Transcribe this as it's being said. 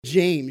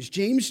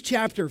James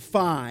chapter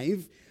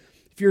 5.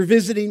 If you're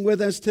visiting with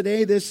us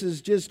today, this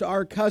is just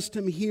our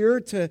custom here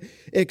to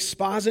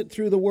exposit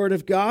through the Word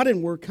of God,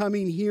 and we're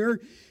coming here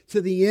to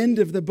the end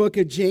of the book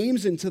of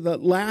James and to the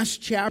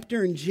last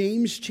chapter in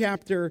James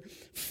chapter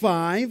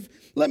 5.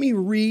 Let me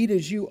read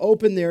as you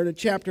open there to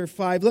chapter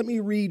 5. Let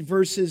me read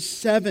verses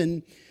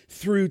 7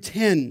 through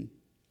 10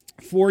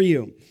 for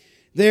you.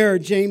 There,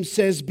 James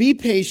says, "Be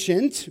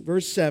patient,"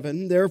 verse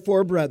 7,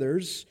 "therefore,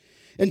 brothers,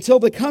 until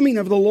the coming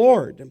of the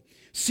Lord.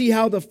 See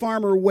how the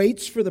farmer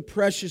waits for the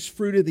precious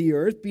fruit of the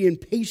earth, being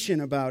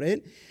patient about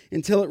it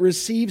until it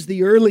receives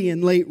the early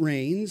and late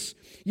rains.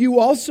 You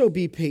also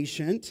be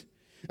patient.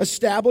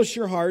 Establish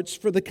your hearts,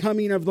 for the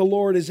coming of the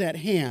Lord is at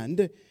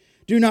hand.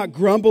 Do not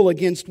grumble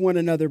against one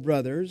another,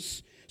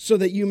 brothers, so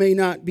that you may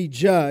not be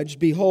judged.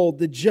 Behold,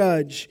 the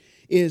judge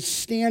is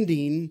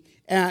standing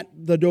at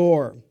the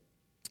door."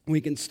 We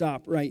can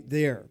stop right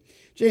there.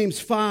 James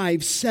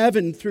 5,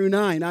 7 through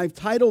 9. I've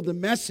titled the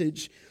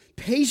message,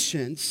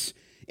 Patience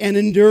and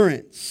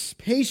Endurance.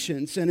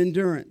 Patience and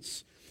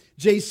Endurance.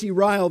 J.C.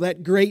 Ryle,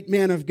 that great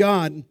man of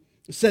God,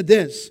 said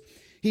this.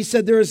 He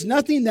said, "There is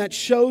nothing that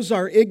shows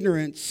our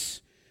ignorance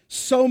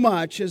so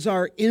much as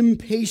our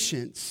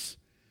impatience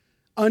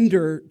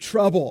under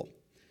trouble."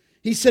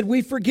 He said,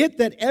 "We forget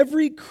that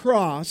every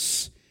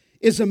cross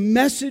is a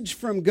message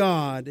from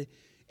God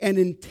and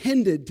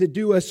intended to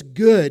do us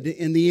good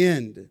in the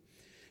end.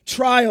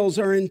 Trials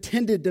are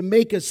intended to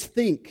make us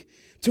think,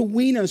 to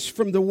wean us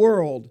from the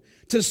world,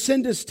 to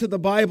send us to the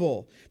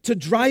Bible, to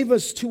drive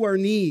us to our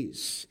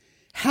knees.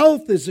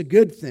 Health is a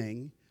good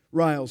thing,"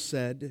 Ryle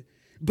said,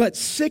 "but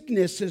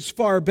sickness is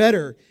far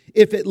better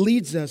if it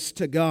leads us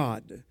to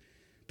God.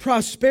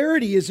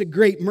 Prosperity is a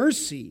great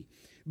mercy,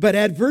 but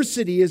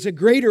adversity is a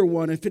greater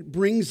one if it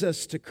brings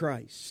us to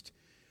Christ."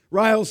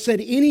 Ryle said,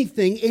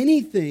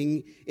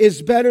 anything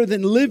is better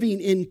than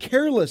living in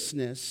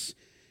carelessness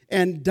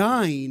and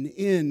dying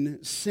in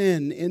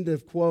sin." End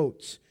of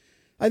quote.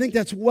 I think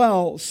that's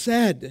well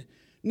said.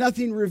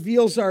 Nothing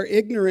reveals our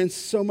ignorance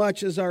so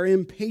much as our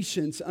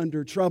impatience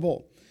under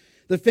trouble.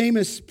 The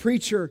famous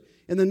preacher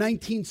in the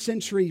 19th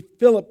century,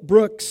 Philip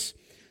Brooks,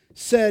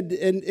 said,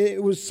 and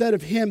it was said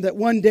of him that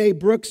one day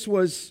Brooks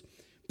was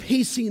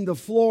pacing the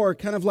floor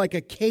kind of like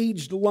a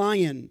caged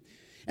lion,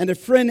 and a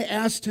friend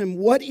asked him,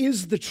 "What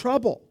is the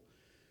trouble?"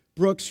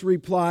 Brooks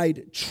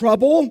replied,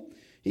 "Trouble?"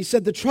 He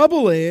said, "The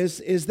trouble is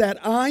that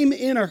I'm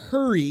in a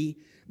hurry,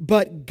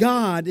 but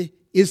God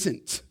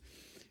isn't."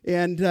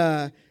 And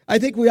I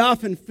think we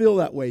often feel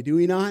that way, do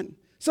we not?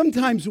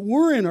 Sometimes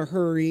we're in a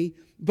hurry,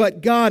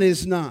 but God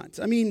is not.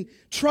 I mean,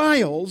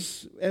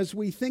 trials, as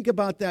we think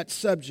about that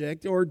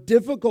subject, or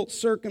difficult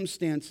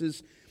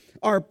circumstances,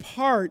 are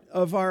part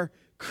of our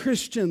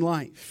Christian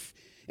life.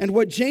 And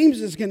what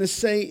James is going to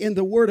say in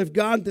the Word of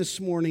God this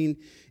morning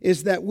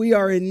is that we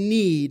are in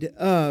need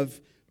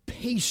of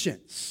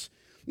patience.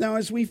 Now,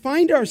 as we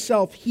find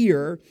ourselves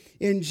here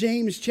in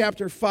James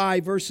chapter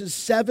 5, verses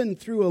 7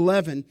 through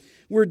 11,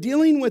 we're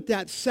dealing with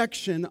that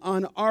section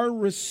on our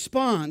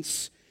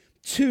response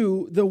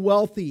to the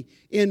wealthy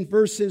in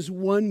verses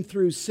 1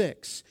 through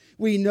 6.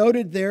 We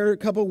noted there a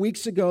couple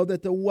weeks ago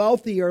that the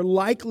wealthy are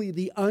likely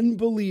the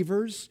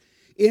unbelievers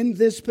in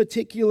this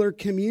particular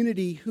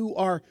community who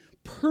are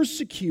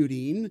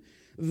persecuting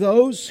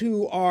those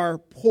who are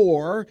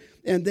poor,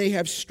 and they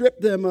have stripped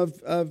them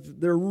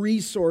of their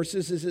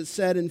resources, as it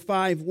said in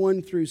 5,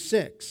 1 through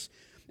 6.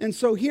 And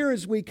so here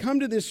as we come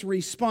to this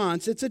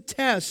response, it's a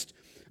test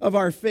of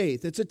our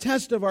faith. It's a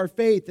test of our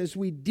faith as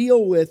we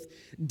deal with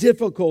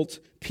difficult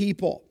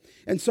people.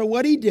 And so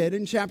what he did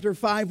in chapter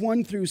 5,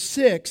 1 through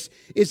 6,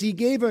 is he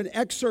gave an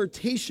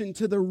exhortation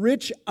to the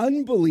rich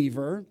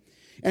unbeliever.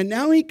 And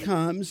now he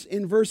comes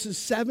in verses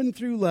 7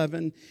 through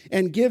 11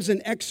 and gives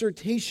an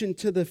exhortation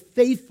to the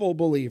faithful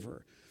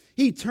believer.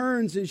 He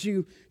turns, as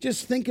you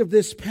just think of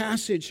this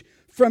passage,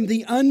 from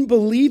the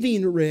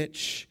unbelieving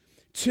rich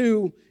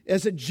to,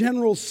 as a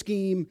general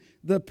scheme,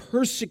 the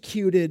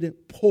persecuted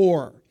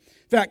poor.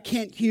 In fact,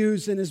 Kent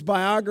Hughes, in his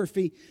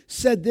biography,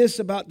 said this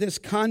about this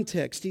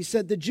context. He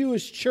said, "The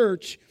Jewish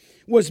church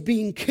was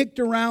being kicked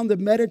around the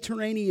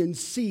Mediterranean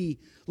Sea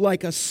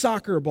like a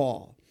soccer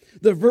ball.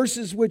 The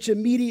verses which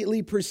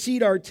immediately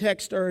precede our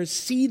text are a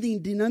seething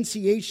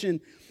denunciation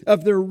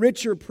of their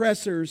rich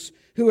oppressors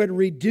who had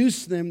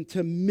reduced them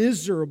to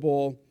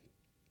miserable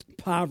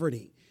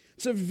poverty."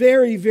 It's a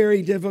very,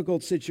 very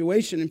difficult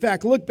situation. In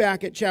fact, look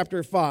back at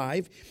chapter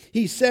 5.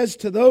 He says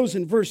to those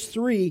in verse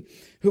 3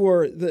 who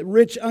are the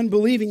rich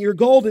unbelieving, "Your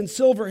gold and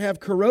silver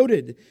have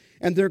corroded,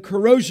 and their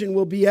corrosion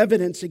will be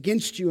evidence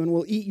against you and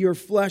will eat your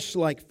flesh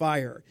like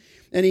fire."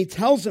 And he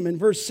tells them in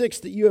verse 6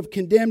 that you have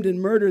condemned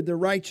and murdered the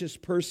righteous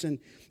person,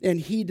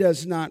 and he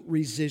does not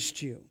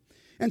resist you.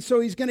 And so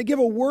he's going to give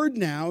a word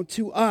now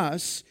to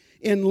us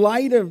in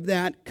light of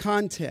that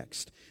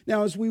context.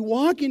 Now, as we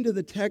walk into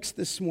the text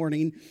this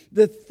morning,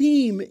 the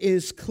theme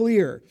is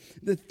clear.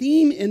 The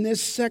theme in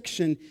this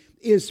section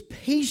is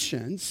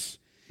patience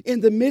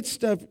in the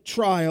midst of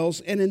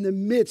trials and in the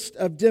midst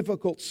of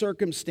difficult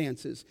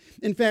circumstances.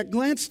 In fact,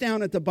 glance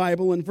down at the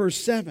Bible in verse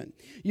 7.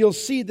 You'll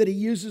see that he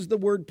uses the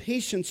word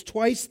patience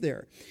twice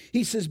there.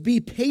 He says, be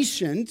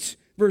patient,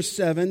 verse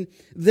 7,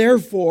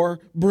 therefore,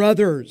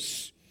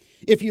 brothers.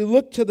 If you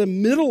look to the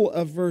middle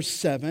of verse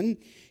 7,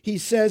 he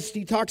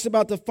talks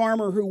about the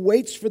farmer who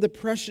waits for the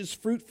precious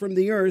fruit from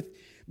the earth,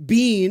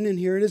 being, and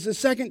here it is a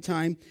second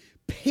time,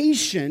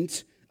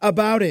 patient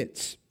about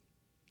it.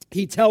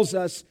 He tells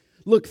us,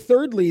 look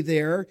thirdly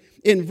there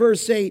in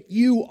verse 8,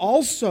 you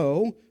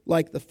also,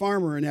 like the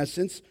farmer in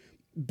essence,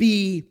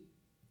 be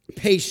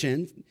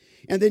patient.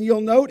 And then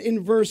you'll note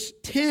in verse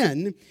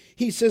 10,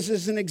 he says,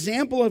 as an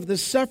example of the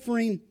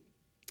suffering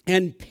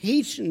and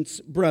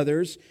patience,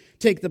 brothers,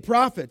 take the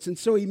prophets. And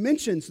so he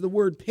mentions the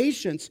word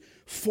patience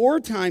 4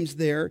 times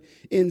there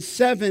in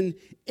 7,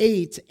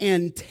 8,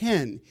 and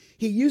 10.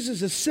 He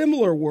uses a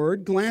similar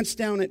word. Glance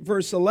down at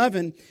verse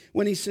 11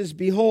 when he says,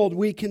 behold,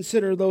 we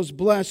consider those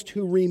blessed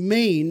who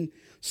remain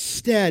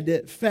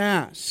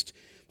steadfast.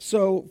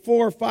 So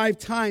 4 or 5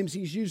 times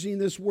he's using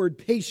this word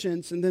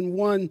patience, and then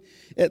one,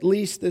 at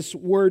least, this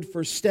word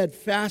for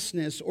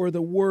steadfastness or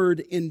the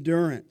word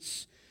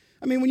endurance.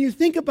 I mean, when you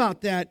think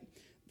about that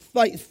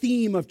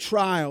theme of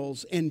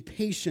trials and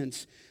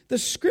patience, the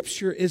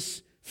Scripture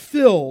is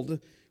filled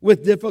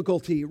with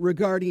difficulty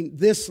regarding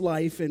this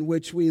life in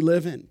which we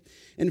live in.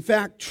 In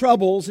fact,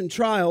 troubles and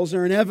trials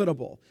are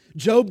inevitable.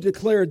 Job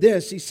declared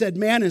this. He said,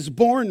 man is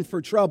born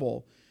for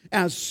trouble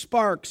as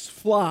sparks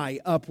fly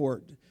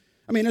upward.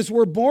 I mean, as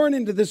we're born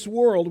into this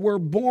world, we're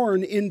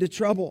born into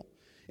trouble.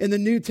 In the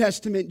New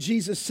Testament,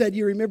 Jesus said,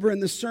 you remember in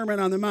the Sermon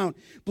on the Mount,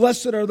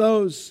 blessed are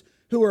those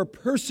who are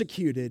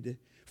persecuted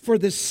for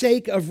the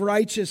sake of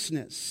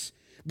righteousness.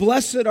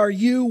 Blessed are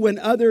you when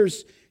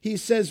others, he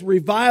says,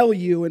 revile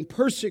you and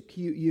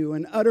persecute you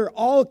and utter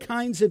all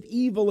kinds of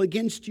evil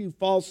against you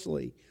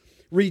falsely.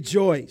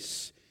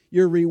 Rejoice,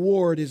 your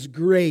reward is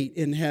great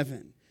in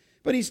heaven.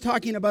 But he's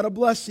talking about a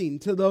blessing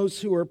to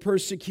those who are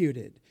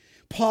persecuted.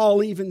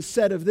 Paul even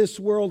said of this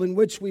world in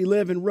which we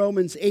live in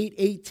Romans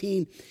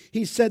 8:18,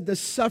 he said the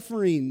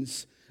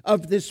sufferings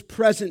of this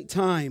present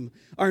time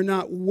are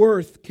not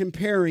worth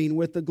comparing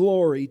with the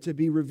glory to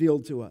be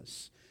revealed to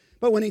us.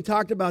 But when he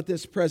talked about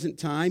this present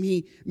time,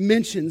 he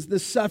mentions the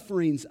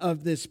sufferings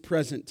of this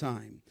present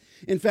time.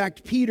 In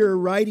fact, Peter,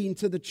 writing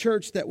to the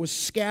church that was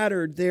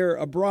scattered there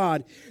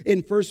abroad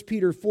in 1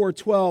 Peter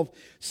 4:12,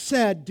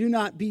 said, do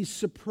not be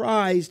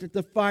surprised at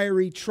the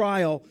fiery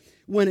trial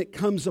when it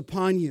comes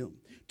upon you,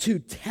 to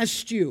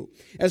test you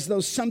as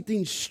though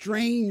something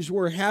strange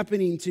were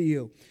happening to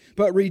you.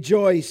 But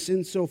rejoice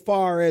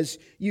insofar as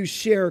you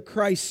share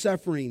Christ's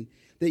suffering,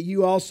 that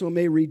you also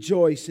may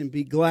rejoice and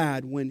be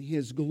glad when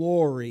his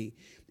glory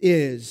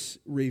is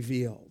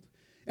revealed.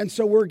 And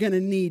so we're going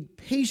to need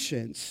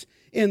patience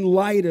in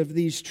light of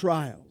these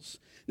trials.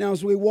 Now,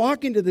 as we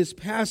walk into this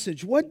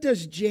passage, what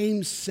does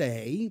James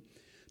say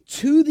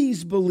to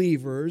these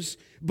believers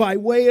by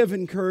way of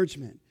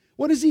encouragement?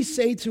 What does he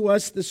say to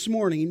us this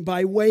morning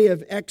by way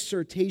of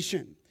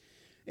exhortation?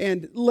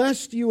 And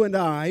lest you and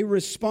I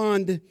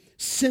respond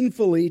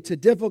sinfully to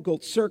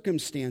difficult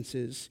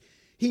circumstances,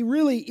 he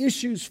really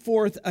issues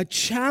forth a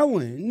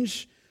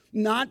challenge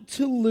not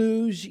to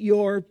lose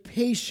your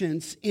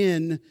patience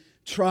in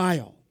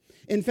trial.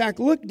 In fact,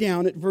 look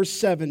down at verse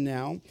 7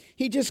 now.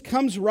 He just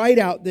comes right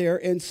out there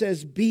and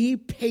says, be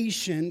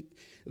patient,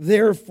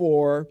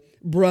 therefore,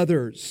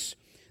 brothers.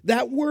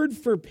 That word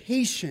for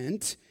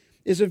patient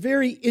is a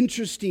very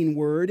interesting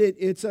word.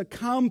 It's a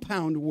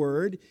compound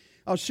word.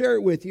 I'll share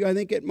it with you. I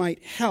think it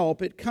might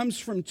help. It comes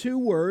from 2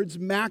 words,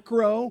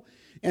 macro,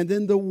 and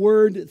then the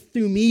word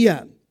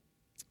thumia.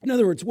 In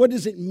other words, what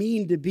does it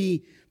mean to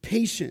be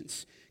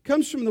patient? It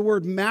comes from the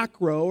word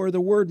macro or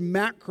the word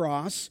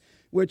makros,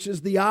 which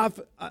is the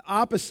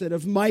opposite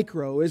of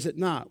micro, is it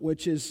not?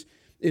 Which is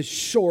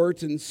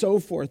short and so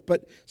forth.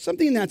 But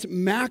something that's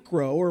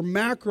macro or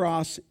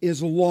makros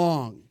is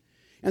long.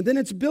 And then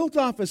it's built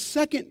off a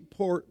second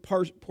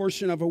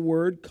portion of a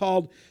word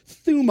called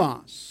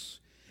thumos.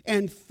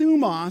 And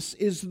thumos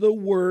is the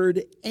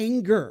word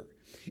anger.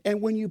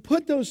 And when you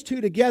put those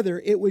two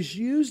together, it was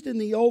used in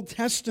the Old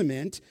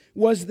Testament,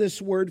 was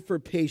this word for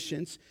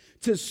patience,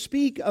 to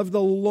speak of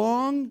the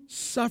long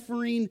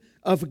suffering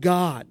of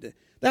God.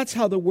 That's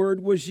how the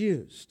word was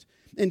used.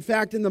 In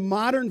fact, in the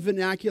modern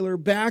vernacular,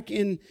 back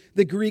in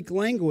the Greek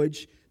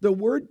language, the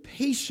word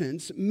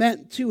patience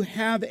meant to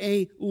have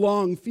a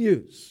long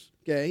fuse,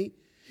 okay?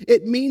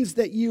 It means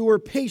that you were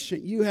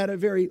patient. You had a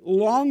very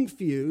long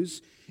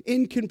fuse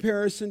in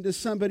comparison to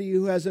somebody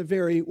who has a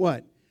very,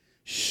 what?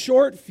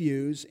 Short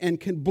fuse and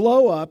can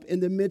blow up in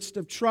the midst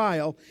of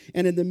trial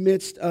and in the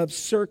midst of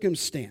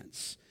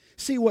circumstance.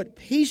 See, what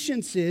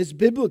patience is,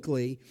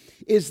 biblically,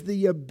 is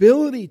the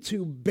ability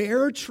to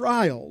bear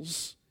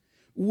trials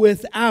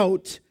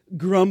without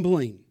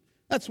grumbling.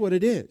 That's what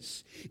it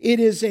is. It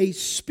is a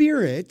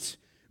spirit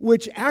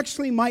which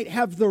actually might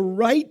have the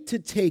right to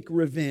take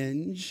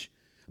revenge,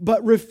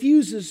 but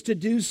refuses to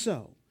do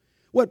so.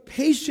 What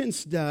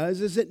patience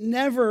does is it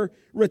never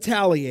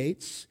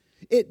retaliates.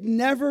 it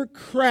never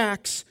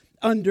cracks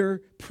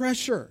under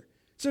pressure.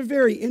 It's a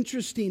very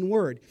interesting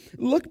word.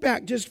 Look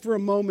back just for a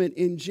moment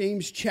in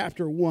James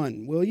chapter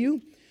 1, will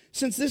you?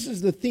 Since this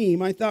is the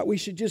theme, I thought we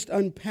should just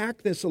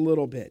unpack this a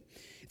little bit.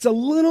 It's a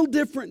little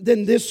different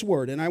than this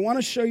word, and I want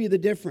to show you the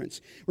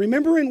difference.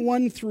 Remember in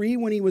 1:3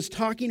 when he was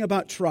talking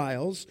about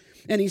trials,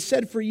 and he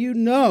said, "For you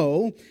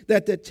know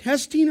that the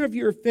testing of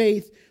your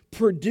faith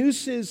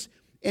produces,"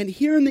 and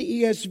here in the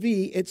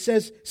ESV it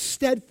says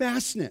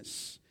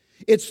steadfastness.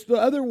 It's the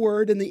other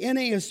word in the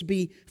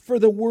NASB for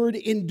the word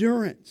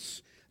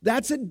endurance.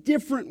 That's a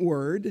different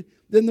word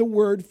than the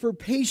word for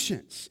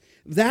patience.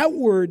 That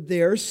word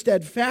there,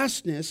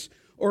 steadfastness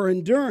or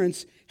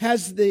endurance,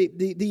 has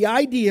the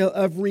idea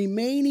of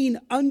remaining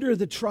under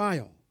the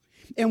trial.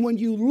 And when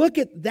you look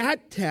at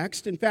that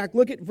text, in fact,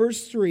 look at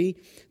verse 3,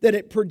 that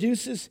it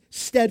produces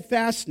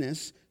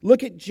steadfastness.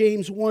 Look at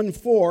James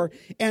 1:4,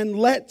 and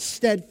let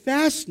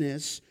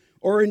steadfastness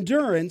or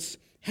endurance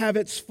have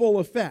its full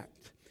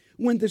effect.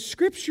 When the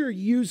Scripture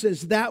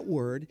uses that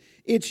word,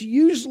 it's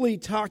usually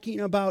talking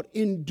about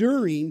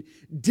enduring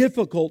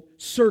difficult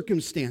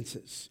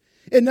circumstances.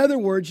 In other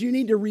words, you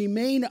need to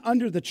remain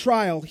under the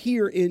trial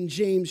here in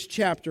James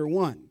chapter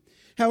 1.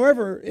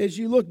 However, as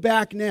you look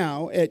back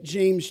now at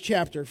James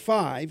chapter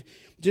 5,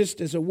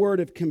 just as a word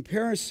of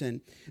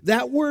comparison,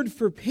 that word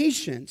for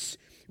patience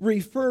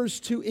refers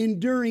to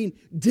enduring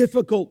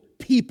difficult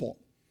people.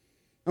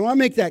 I want to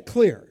make that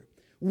clear.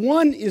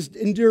 One is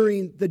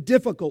enduring the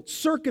difficult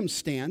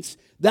circumstance.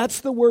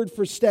 That's the word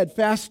for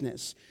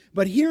steadfastness.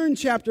 But here in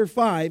chapter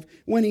 5,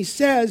 when he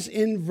says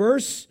in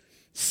verse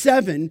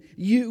 7,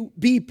 you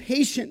be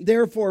patient,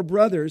 therefore,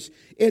 brothers,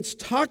 it's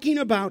talking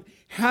about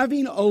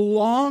having a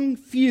long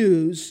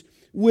fuse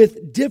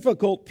with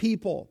difficult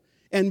people.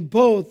 And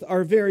both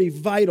are very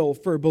vital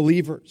for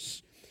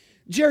believers.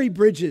 Jerry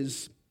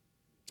Bridges,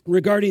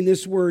 regarding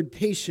this word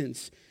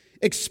patience,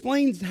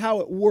 explains how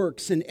it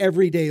works in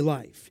everyday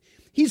life.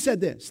 He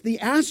said this: the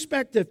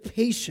aspect of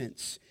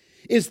patience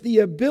is the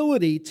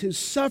ability to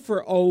suffer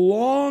a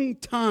long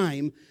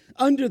time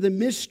under the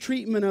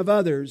mistreatment of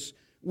others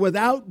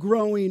without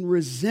growing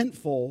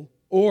resentful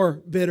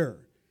or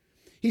bitter.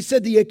 He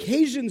said the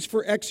occasions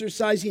for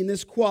exercising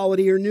this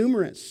quality are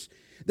numerous.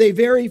 They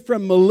vary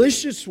from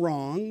malicious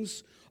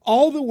wrongs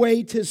all the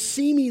way to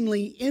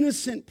seemingly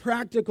innocent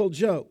practical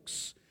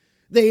jokes.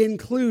 They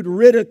include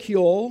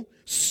ridicule,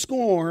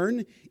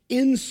 scorn,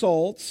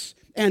 insults,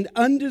 and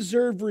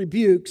undeserved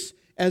rebukes,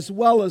 as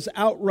well as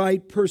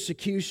outright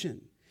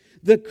persecution.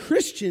 The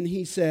Christian,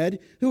 he said,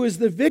 who is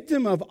the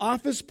victim of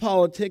office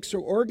politics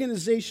or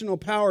organizational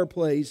power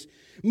plays,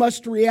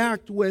 must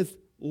react with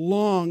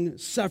long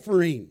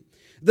suffering.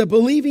 The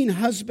believing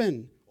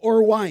husband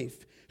or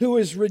wife who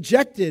is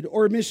rejected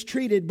or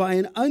mistreated by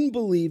an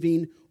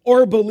unbelieving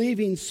or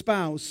believing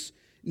spouse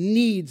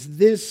needs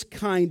this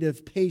kind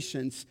of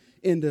patience,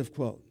 end of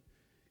quote.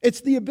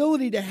 It's the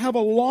ability to have a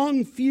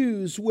long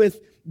fuse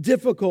with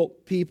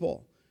difficult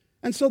people.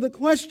 And so the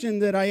question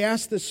that I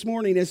asked this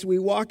morning as we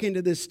walk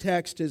into this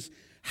text is,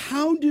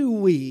 how do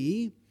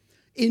we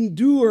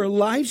endure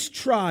life's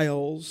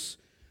trials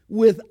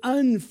with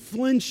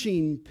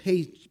unflinching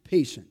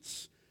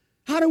patience?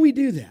 How do we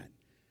do that?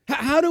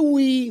 How do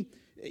we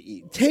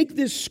take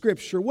this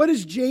scripture? What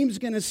is James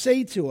going to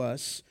say to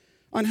us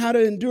on how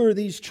to endure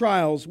these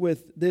trials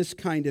with this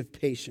kind of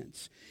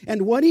patience?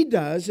 And what he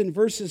does in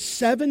verses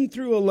 7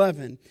 through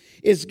 11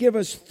 is give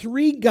us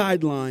 3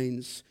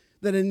 guidelines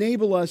that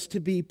enable us to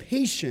be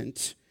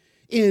patient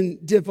in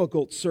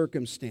difficult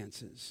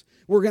circumstances.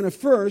 We're going to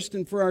first,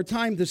 and for our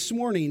time this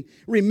morning,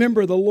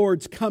 remember the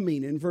Lord's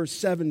coming in verse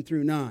 7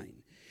 through 9.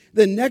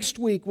 Then next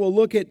week we'll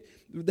look at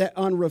that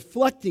on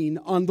reflecting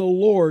on the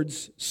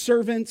Lord's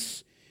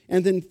servants.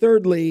 And then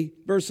thirdly,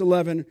 verse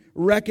 11,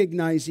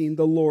 recognizing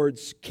the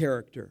Lord's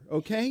character.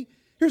 Okay?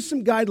 Here's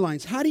some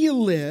guidelines. How do you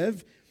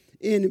live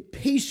in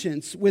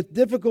patience with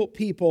difficult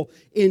people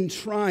in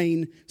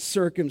trying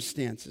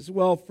circumstances?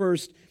 Well,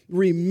 first,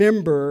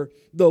 remember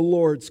the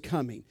Lord's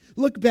coming.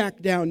 Look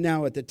back down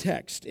now at the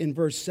text in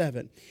verse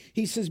 7.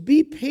 He says,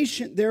 be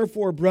patient,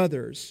 therefore,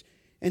 brothers,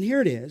 and here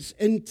it is,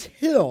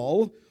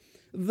 until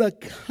the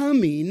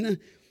coming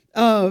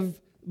of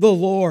the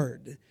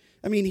Lord.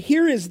 I mean,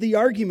 here is the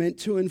argument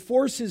to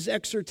enforce his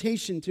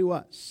exhortation to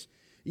us.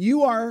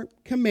 You are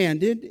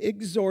commanded,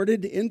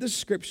 exhorted in the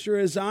Scripture,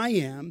 as I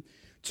am,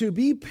 to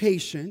be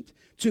patient,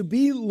 to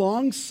be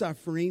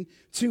long-suffering,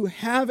 to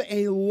have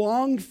a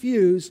long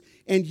fuse,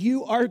 and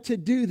you are to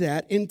do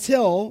that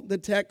until, the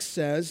text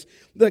says,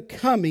 the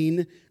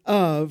coming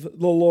of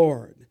the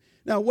Lord.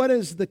 Now, what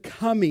is the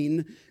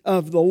coming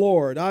of the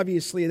Lord?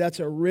 Obviously,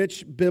 that's a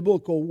rich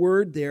biblical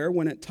word there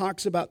when it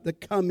talks about the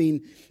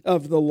coming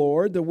of the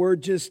Lord. The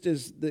word just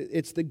is,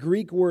 it's the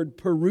Greek word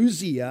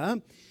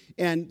parousia,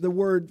 and the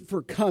word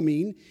for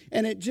coming,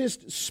 and it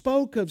just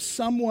spoke of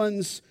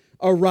someone's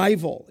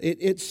arrival.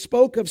 It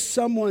spoke of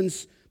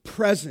someone's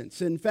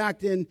presence. In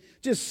fact, in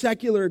just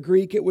secular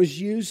Greek, it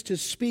was used to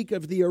speak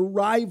of the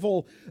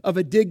arrival of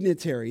a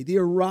dignitary, the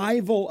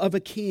arrival of a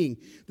king,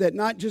 that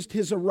not just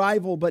his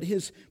arrival, but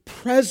his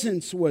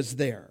presence was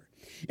there.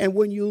 And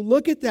when you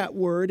look at that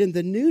word in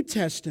the New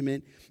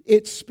Testament,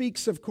 it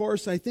speaks, of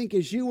course, I think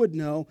as you would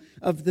know,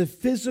 of the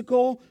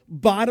physical,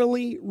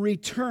 bodily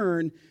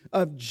return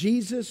of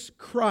Jesus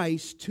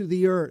Christ to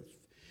the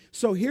earth.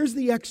 So here's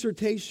the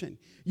exhortation.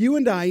 You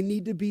and I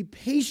need to be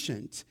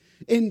patient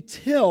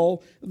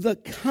until the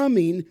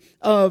coming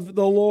of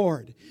the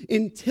Lord,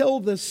 until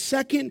the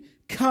second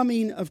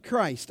coming of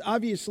Christ.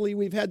 Obviously,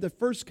 we've had the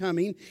first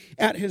coming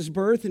at his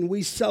birth, and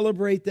we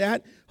celebrate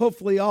that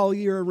hopefully all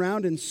year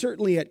around and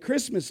certainly at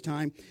Christmas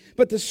time.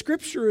 But the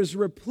Scripture is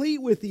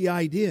replete with the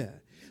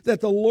idea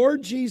that the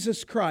Lord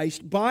Jesus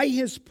Christ, by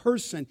his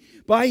person,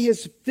 by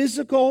his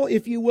physical,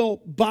 if you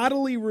will,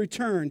 bodily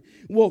return,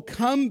 will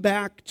come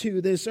back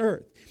to this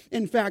earth.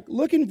 In fact,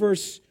 look in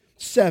verse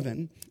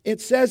 7. It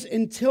says,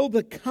 until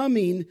the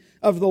coming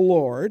of the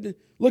Lord.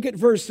 Look at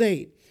verse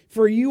 8.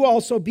 For you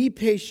also be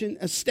patient,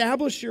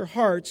 establish your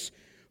hearts,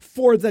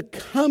 for the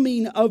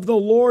coming of the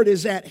Lord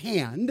is at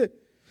hand.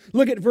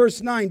 Look at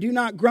verse 9. Do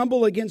not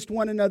grumble against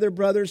one another,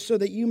 brothers, so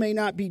that you may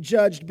not be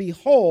judged.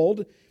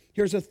 Behold,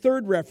 here's a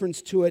third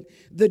reference to it.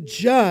 The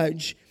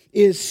judge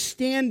is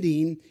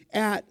standing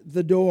at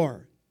the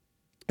door.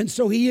 And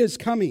so he is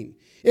coming.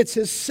 It's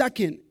his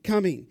second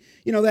coming.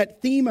 You know, that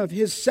theme of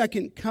his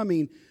second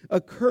coming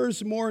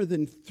occurs more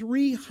than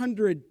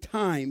 300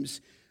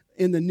 times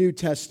in the New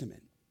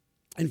Testament.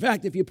 In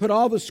fact, if you put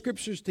all the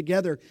scriptures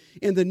together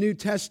in the New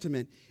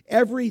Testament,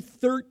 every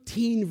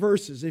 13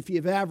 verses, if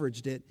you've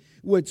averaged it,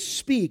 would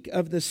speak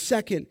of the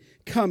second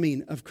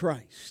coming of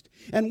Christ.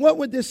 And what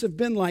would this have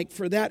been like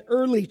for that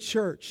early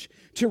church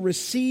to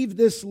receive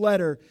this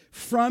letter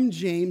from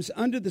James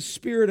under the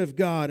Spirit of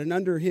God and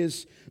under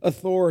his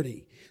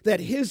authority?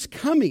 That his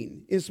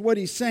coming, is what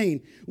he's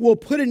saying, will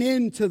put an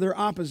end to their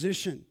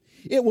opposition.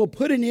 It will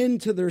put an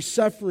end to their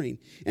suffering,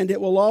 and it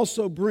will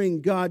also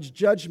bring God's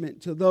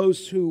judgment to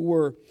those who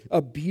were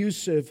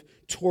abusive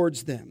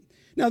towards them.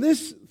 Now,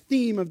 this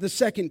theme of the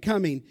second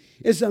coming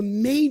is a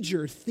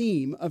major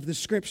theme of the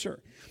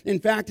Scripture. In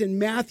fact, in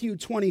Matthew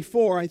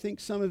 24, I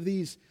think some of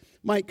these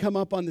might come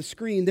up on the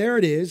screen. There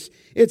it is.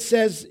 It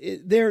says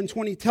there in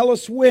 20, tell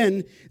us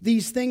when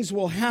these things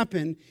will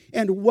happen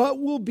and what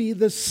will be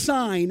the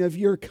sign of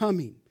your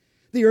coming.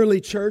 The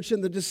early church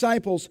and the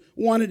disciples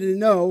wanted to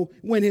know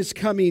when his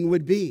coming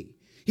would be.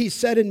 He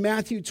said in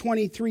Matthew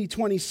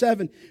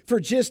 23:27, for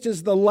just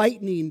as the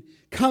lightning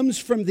comes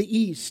from the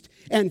east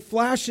and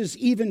flashes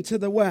even to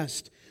the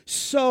west,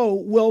 so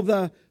will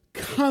the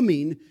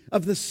coming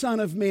of the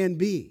Son of Man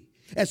be.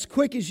 As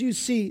quick as you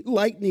see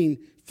lightning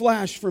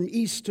flash from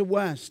east to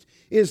west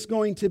is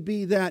going to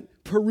be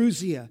that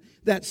parousia,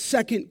 that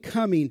second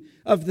coming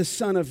of the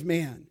Son of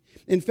Man.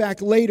 In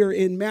fact, later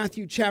in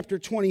Matthew chapter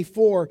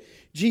 24,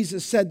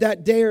 Jesus said,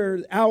 that day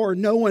or hour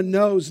no one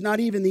knows, not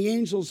even the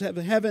angels of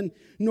heaven,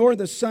 nor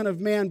the Son of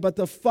Man, but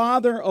the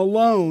Father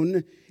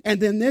alone. And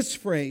then this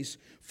phrase,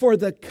 for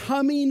the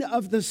coming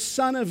of the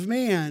Son of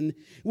Man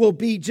will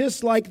be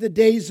just like the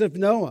days of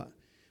Noah.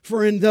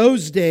 For in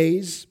those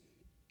days,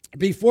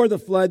 before the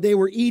flood, they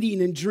were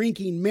eating and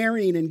drinking,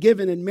 marrying and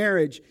giving in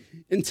marriage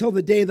until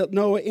the day that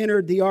Noah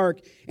entered the ark,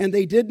 and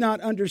they did not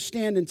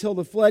understand until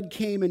the flood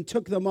came and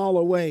took them all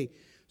away.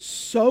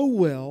 So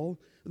will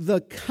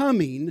the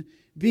coming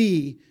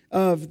be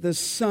of the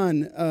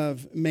Son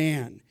of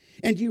Man.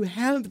 And you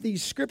have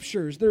these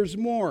scriptures. There's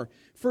more.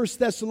 1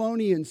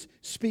 Thessalonians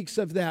speaks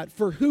of that.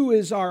 For who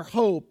is our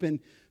hope and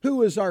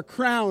who is our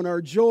crown,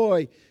 our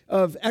joy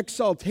of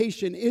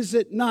exaltation? Is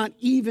it not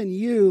even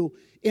you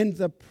in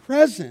the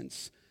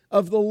presence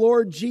of the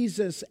Lord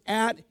Jesus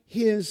at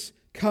his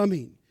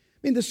coming?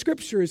 I mean, the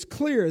scripture is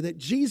clear that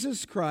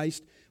Jesus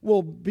Christ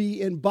will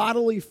be in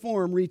bodily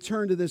form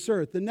returned to this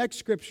earth. The next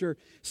scripture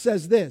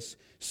says this,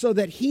 so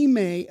that he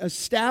may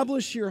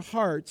establish your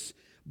hearts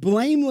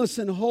blameless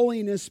in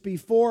holiness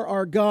before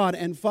our God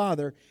and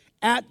Father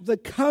at the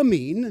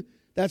coming,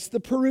 that's the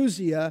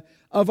parousia,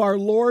 of our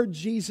Lord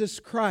Jesus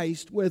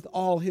Christ with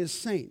all his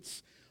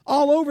saints.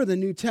 All over the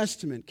New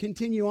Testament,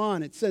 continue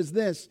on, it says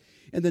this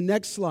in the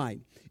next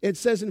slide. It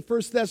says in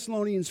 1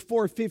 Thessalonians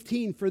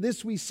 4:15, for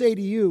this we say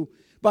to you,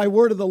 by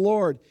word of the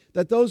Lord,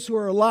 that those who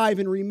are alive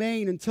and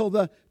remain until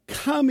the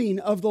coming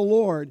of the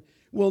Lord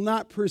will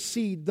not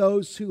precede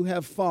those who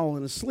have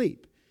fallen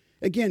asleep.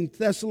 Again,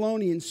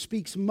 Thessalonians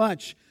speaks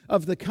much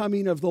of the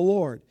coming of the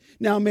Lord.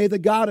 Now may the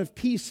God of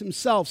peace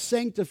himself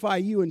sanctify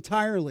you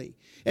entirely,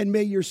 and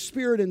may your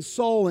spirit and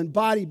soul and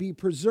body be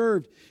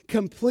preserved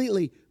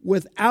completely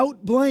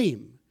without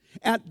blame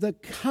at the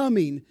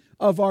coming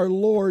of our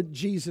Lord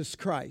Jesus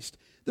Christ.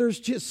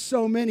 There's just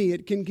so many.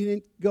 It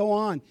can go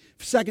on.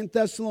 2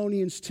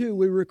 Thessalonians 2,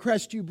 we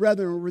request you,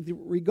 brethren, with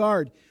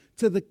regard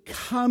to the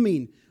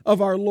coming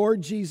of our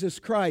Lord Jesus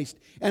Christ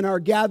and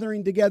our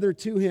gathering together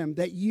to him,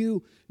 that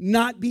you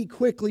not be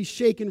quickly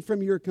shaken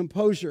from your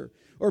composure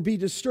or be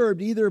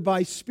disturbed either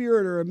by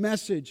spirit or a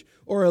message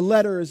or a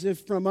letter as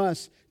if from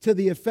us to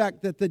the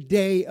effect that the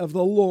day of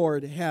the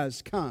Lord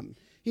has come.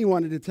 He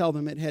wanted to tell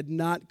them it had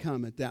not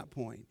come at that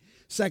point.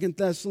 2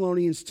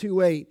 Thessalonians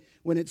 2:8,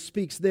 when it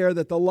speaks there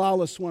that the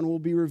lawless one will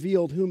be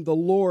revealed, whom the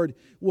Lord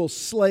will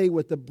slay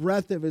with the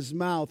breath of his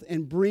mouth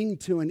and bring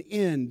to an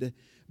end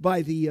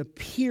by the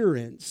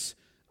appearance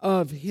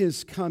of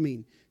his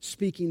coming.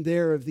 Speaking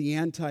there of the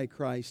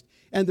Antichrist.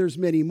 And there's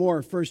many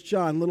more. 1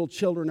 John, little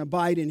children,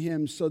 abide in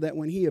him so that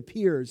when he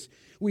appears,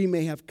 we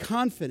may have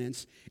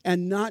confidence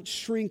and not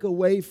shrink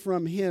away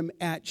from him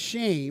at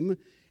shame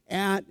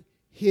at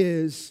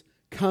his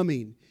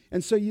coming.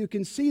 And so you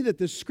can see that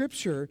the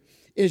Scripture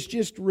is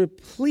just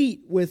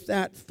replete with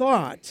that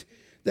thought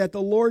that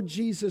the Lord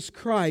Jesus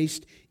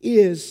Christ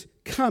is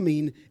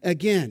coming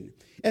again.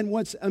 And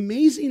what's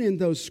amazing in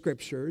those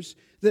Scriptures,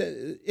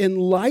 in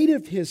light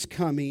of his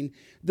coming,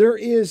 there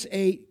is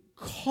a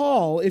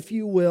call, if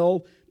you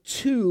will,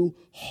 to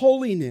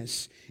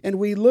holiness. And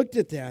we looked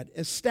at that.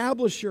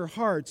 Establish your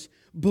hearts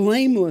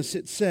blameless,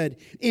 it said,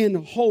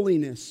 in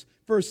holiness.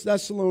 1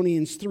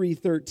 Thessalonians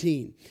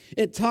 3:13.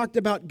 It talked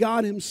about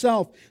God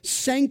himself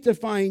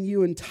sanctifying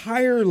you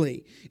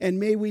entirely, and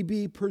may we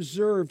be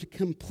preserved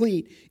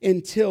complete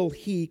until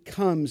he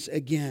comes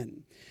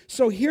again.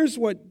 So here's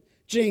what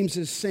James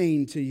is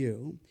saying to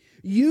you.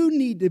 You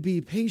need to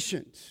be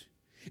patient.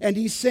 And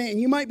he's saying,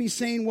 you might be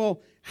saying,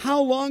 well,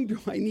 how long do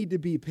I need to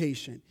be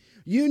patient?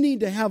 You need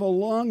to have a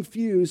long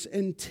fuse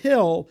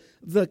until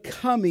the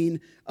coming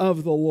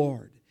of the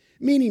Lord.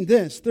 Meaning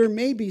this, there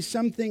may be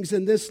some things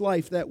in this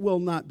life that will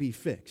not be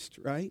fixed,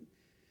 right?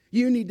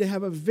 You need to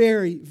have a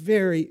very,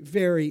 very,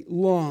 very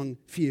long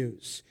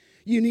fuse.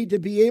 You need to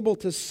be able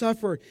to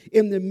suffer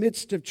in the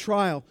midst of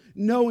trial,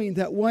 knowing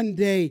that one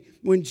day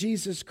when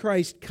Jesus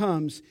Christ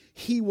comes,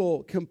 he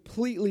will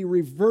completely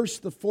reverse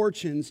the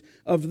fortunes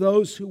of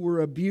those who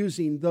were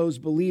abusing those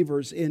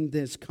believers in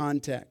this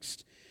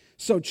context.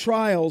 So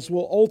trials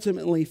will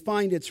ultimately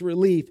find its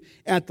relief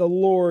at the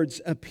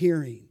Lord's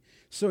appearing.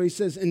 So he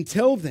says,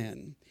 until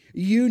then,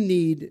 you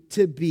need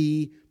to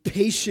be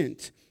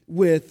patient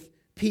with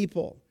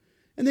people.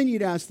 And then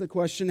you'd ask the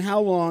question,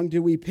 how long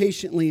do we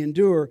patiently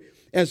endure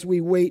as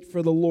we wait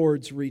for the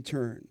Lord's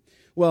return?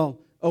 Well,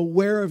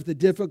 aware of the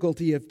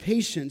difficulty of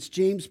patience,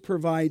 James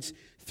provides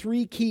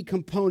three key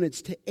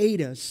components to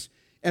aid us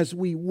as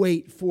we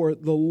wait for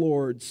the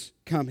Lord's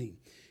coming.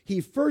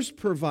 He first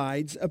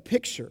provides a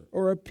picture,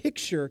 or a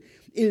picture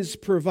is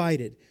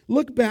provided.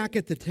 Look back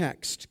at the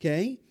text,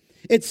 okay?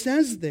 It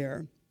says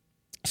there,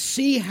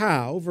 see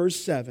how, verse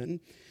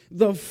 7,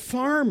 the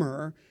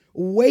farmer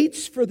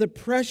waits for the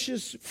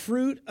precious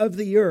fruit of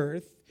the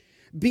earth,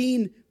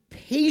 being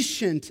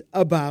patient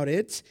about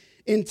it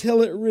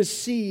until it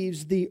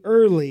receives the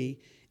early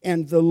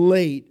and the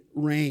late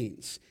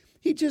rains.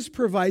 He just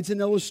provides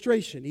an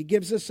illustration. He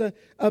gives us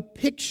a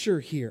picture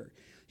here.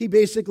 He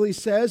basically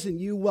says, and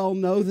you well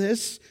know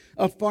this,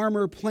 a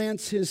farmer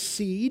plants his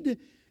seed,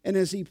 and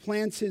as he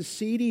plants his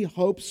seed, he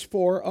hopes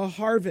for a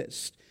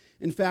harvest.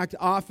 In fact,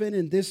 often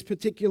in this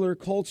particular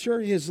culture,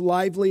 his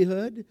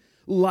livelihood,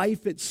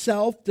 life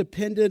itself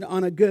depended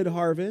on a good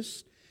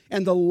harvest,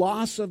 and the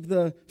loss of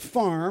the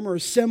farm or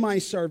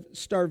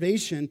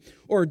semi-starvation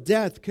or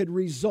death could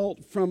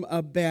result from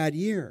a bad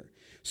year.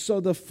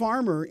 So the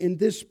farmer in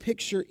this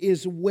picture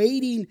is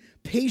waiting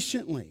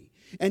patiently,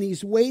 and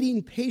he's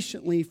waiting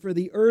patiently for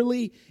the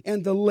early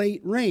and the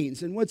late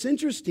rains. And what's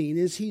interesting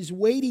is he's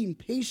waiting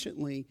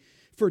patiently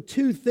for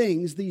two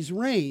things, these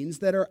rains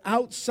that are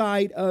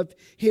outside of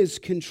his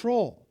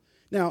control.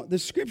 Now, the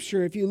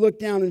scripture, if you look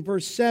down in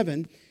verse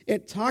 7,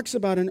 it talks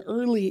about an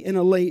early and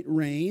a late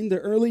rain. The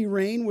early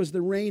rain was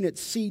the rain at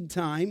seed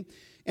time,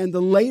 and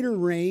the later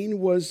rain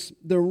was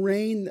the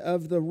rain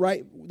of the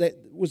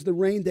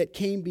rain that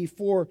came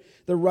before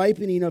the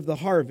ripening of the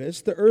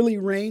harvest. The early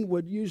rain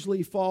would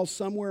usually fall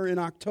somewhere in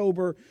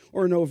October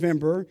or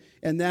November,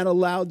 and that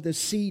allowed the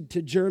seed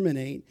to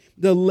germinate.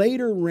 The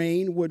later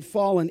rain would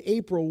fall in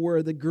April,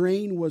 where the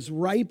grain was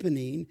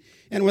ripening,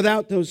 and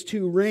without those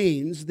two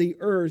rains, the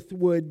earth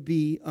would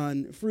be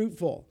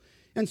unfruitful.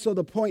 And so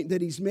the point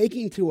that he's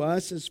making to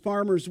us as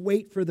farmers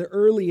wait for the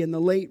early and the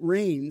late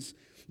rains,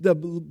 the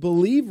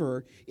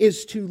believer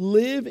is to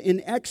live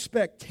in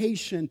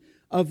expectation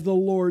of the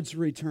Lord's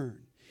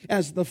return.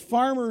 As the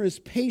farmer is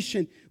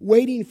patient,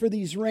 waiting for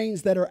these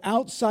rains that are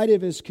outside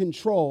of his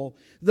control,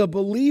 the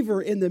believer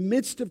in the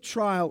midst of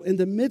trial, in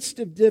the midst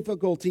of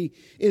difficulty,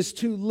 is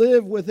to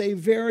live with a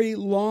very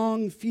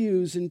long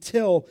fuse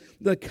until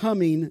the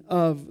coming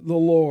of the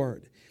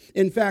Lord.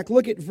 In fact,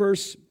 look at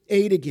verse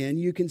 8 again.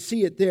 You can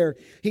see it there.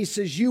 He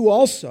says, you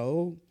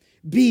also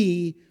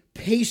be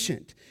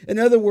patient. In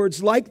other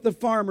words, like the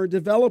farmer,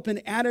 develop an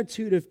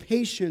attitude of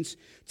patience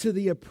to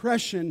the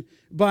oppression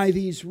by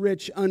these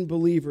rich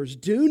unbelievers.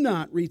 Do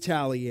not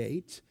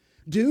retaliate.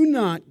 Do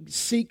not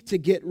seek to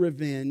get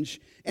revenge.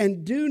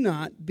 And do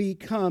not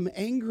become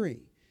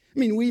angry. I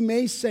mean, we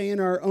may say in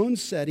our own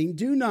setting,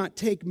 do not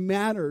take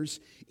matters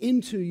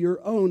into your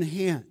own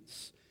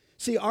hands.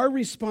 See, our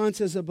response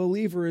as a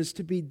believer is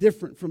to be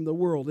different from the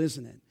world,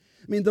 isn't it?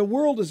 I mean, the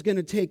world is going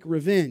to take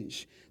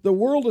revenge. The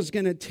world is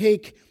going to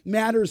take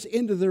matters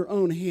into their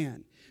own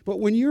hand. But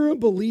when you're a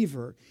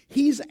believer,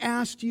 He's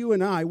asked you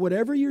and I,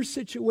 whatever your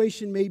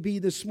situation may be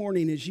this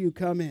morning as you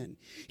come in,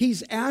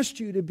 He's asked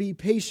you to be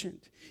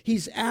patient.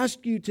 He's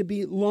asked you to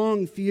be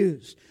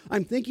long-fused.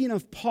 I'm thinking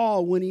of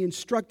Paul when he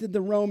instructed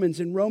the Romans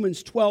in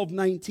Romans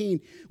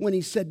 12:19, when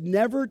he said,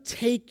 "Never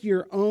take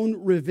your own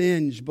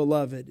revenge,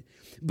 beloved,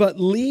 but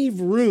leave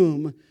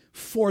room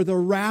for the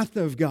wrath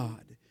of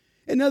God."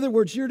 In other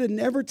words, you're to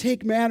never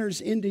take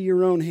matters into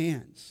your own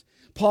hands.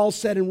 Paul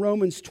said in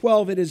Romans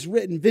 12, "It is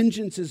written,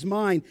 'Vengeance is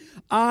mine,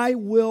 I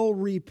will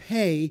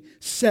repay,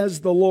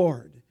 says the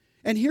Lord.'"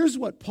 And here's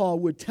what Paul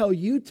would tell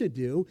you to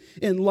do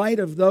in light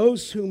of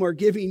those whom are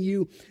giving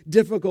you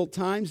difficult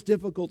times,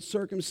 difficult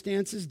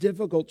circumstances,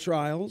 difficult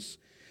trials.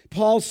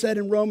 Paul said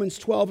in Romans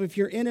 12, "If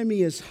your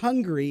enemy is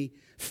hungry,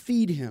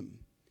 feed him.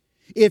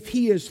 If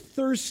he is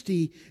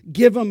thirsty,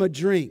 give him a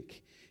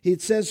drink." It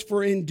says,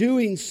 "For in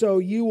doing so,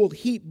 you will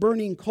heap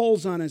burning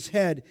coals on his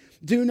head.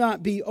 Do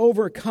not be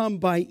overcome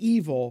by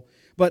evil,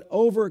 but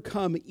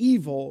overcome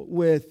evil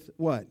with"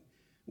 what?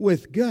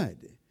 With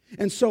good.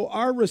 And so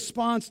our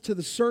response to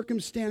the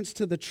circumstance,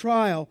 to the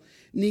trial,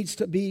 needs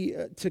to be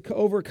to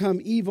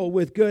overcome evil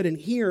with good. And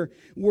here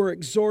we're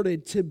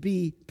exhorted to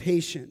be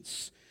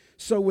patient.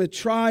 So with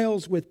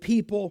trials, with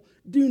people,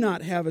 do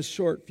not have a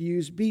short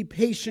fuse. Be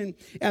patient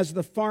as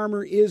the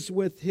farmer is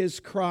with his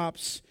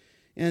crops.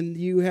 And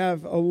you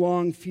have a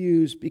long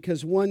fuse,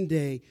 because one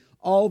day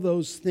all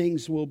those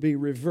things will be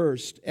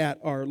reversed at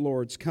our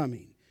Lord's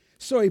coming.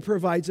 So he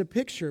provides a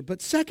picture.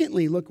 But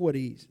secondly, look what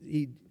he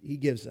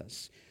gives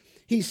us.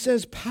 He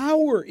says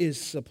power is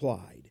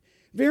supplied.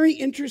 Very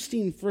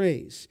interesting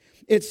phrase.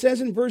 It says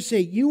in verse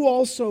 8, "You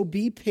also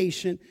be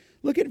patient."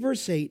 Look at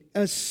verse 8.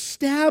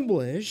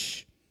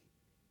 "Establish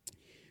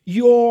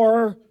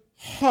your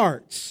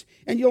hearts."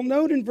 And you'll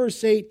note in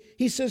verse 8,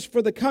 he says,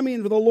 "For the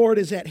coming of the Lord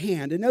is at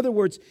hand." In other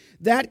words,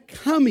 that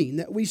coming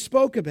that we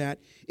spoke about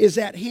is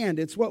at hand.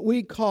 It's what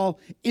we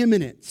call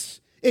imminence.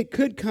 It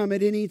could come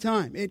at any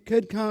time. It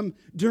could come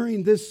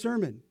during this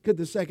sermon, could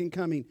the second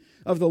coming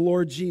of the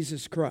Lord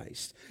Jesus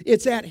Christ.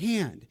 It's at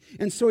hand.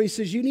 And so he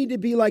says you need to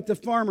be like the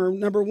farmer.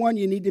 Number one,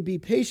 you need to be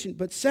patient.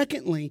 But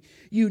secondly,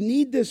 you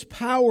need this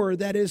power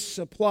that is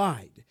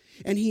supplied.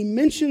 And he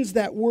mentions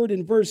that word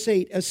in verse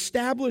 8,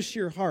 "Establish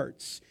your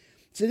hearts."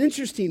 It's an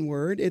interesting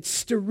word. It's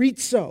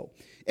sterizo.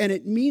 And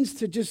it means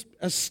to just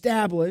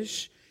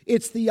establish.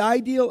 It's the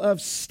ideal of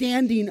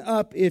standing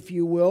up, if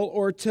you will,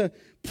 or to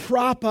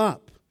prop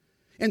up.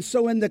 And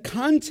so in the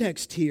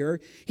context here,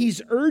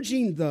 he's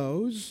urging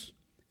those,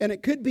 and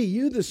it could be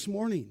you this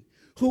morning,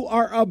 who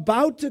are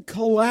about to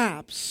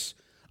collapse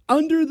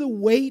under the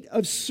weight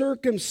of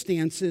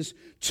circumstances,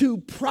 to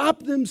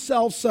prop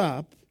themselves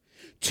up,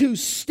 to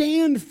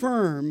stand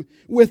firm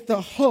with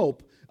the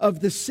hope of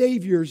the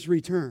Savior's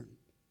return.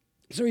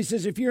 So he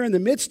says, if you're in the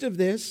midst of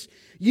this,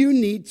 you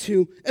need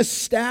to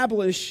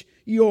establish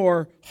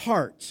your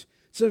heart.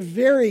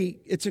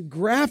 It's a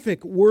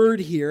graphic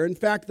word here. In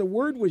fact, the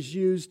word was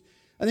used,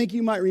 I think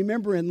you might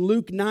remember, in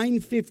Luke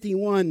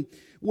 9:51,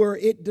 where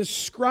it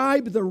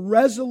described the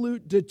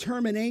resolute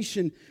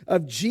determination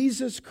of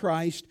Jesus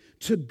Christ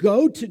to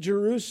go to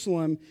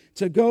Jerusalem,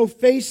 to go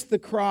face the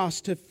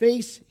cross, to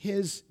face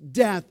his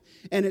death.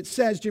 And it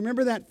says, do you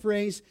remember that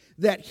phrase?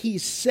 That he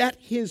set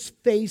his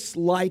face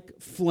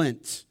like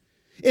flint.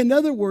 In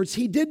other words,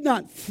 he did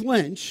not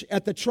flinch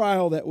at the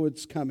trial that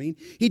was coming.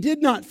 He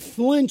did not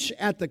flinch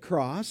at the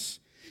cross.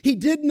 He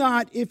did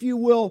not, if you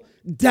will,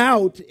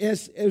 doubt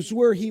as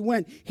where he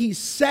went. He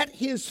set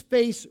his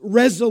face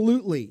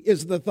resolutely,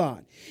 is the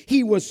thought.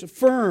 He was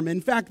firm.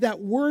 In fact,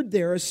 that word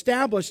there,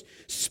 established,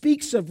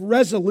 speaks of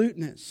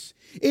resoluteness.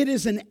 It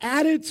is an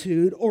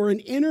attitude or an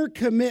inner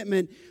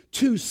commitment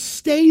to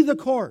stay the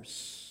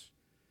course.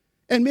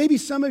 And maybe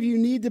some of you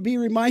need to be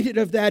reminded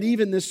of that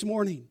even this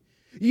morning.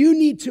 You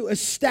need to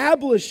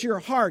establish your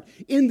heart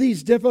in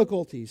these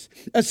difficulties.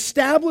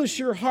 Establish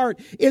your heart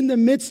in the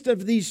midst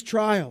of these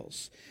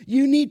trials.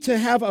 You need to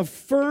have a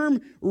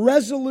firm,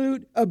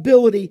 resolute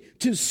ability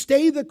to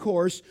stay the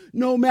course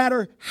no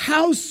matter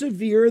how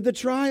severe the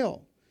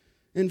trial.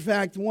 In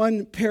fact,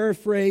 one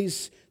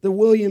paraphrase, the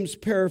Williams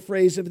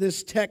paraphrase of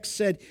this text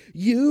said,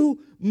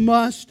 "You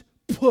must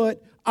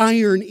put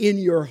iron in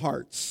your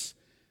hearts."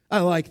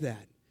 I like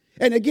that.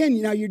 And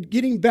again, now you're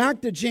getting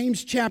back to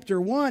James chapter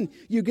 1.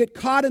 You get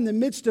caught in the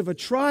midst of a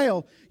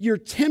trial. You're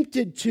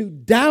tempted to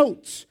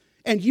doubt,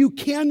 and you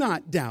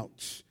cannot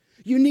doubt.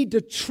 You need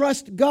to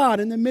trust God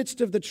in the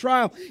midst of the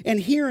trial. And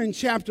here in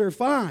chapter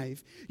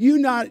 5, you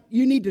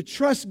need to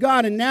trust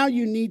God, and now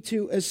you need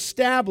to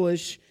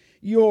establish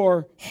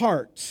your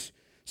heart.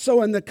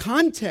 So in the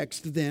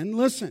context then,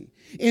 listen,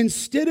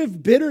 instead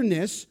of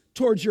bitterness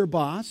towards your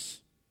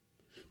boss,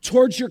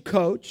 towards your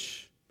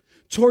coach,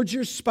 towards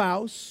your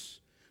spouse,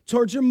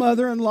 towards your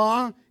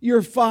mother-in-law,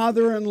 your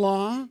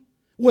father-in-law,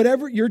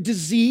 whatever, your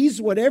disease,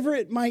 whatever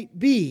it might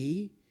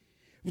be,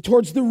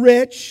 towards the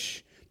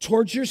rich,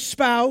 towards your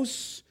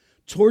spouse,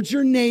 towards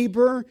your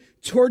neighbor,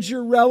 towards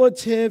your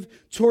relative,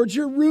 towards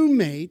your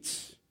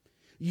roommates,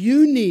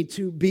 you need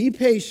to be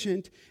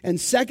patient.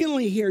 And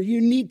secondly here, you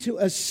need to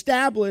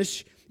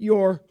establish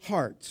your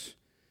heart.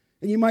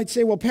 And you might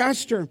say, well,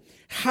 Pastor,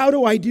 how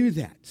do I do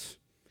that?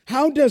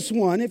 How does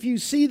one, if you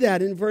see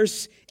that in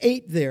verse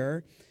 8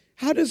 there,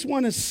 how does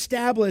one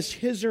establish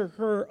his or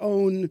her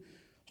own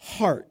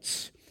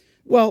heart?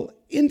 Well,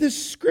 in the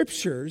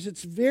Scriptures,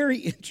 it's very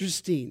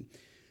interesting.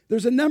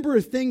 There's a number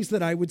of things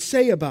that I would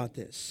say about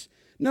this.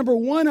 Number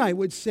one, I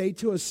would say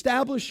to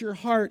establish your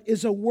heart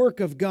is a work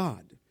of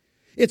God.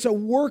 It's a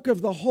work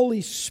of the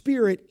Holy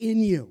Spirit in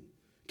you,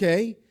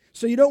 okay?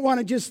 So you don't want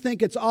to just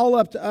think it's all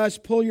up to us,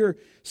 pull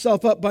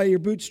yourself up by your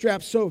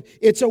bootstraps. So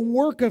it's a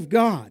work of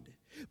God.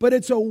 But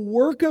it's a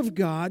work of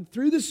God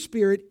through the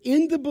Spirit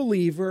in the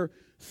believer,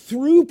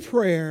 through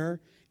prayer,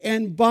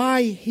 and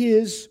by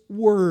His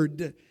Word.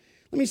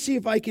 Let me see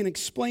if I can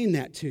explain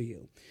that to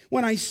you.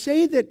 When I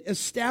say that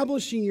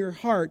establishing your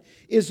heart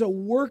is a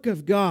work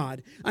of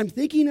God, I'm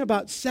thinking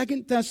about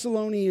 2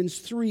 Thessalonians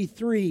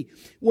 3:3,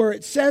 where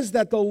it says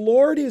that the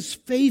Lord is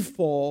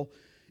faithful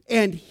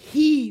and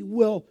He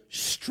will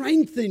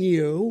strengthen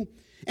you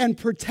and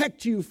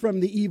protect you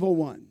from the evil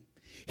one.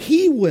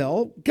 He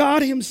will,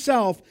 God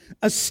Himself,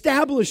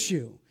 establish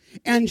you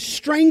and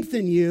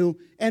strengthen you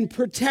and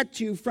protect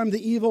you from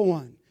the evil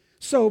one.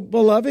 So,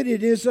 beloved,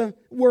 it is a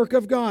work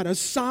of God, a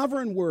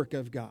sovereign work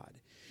of God.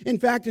 In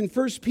fact, in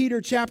 1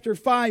 Peter chapter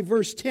 5,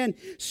 verse 10,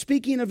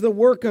 speaking of the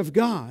work of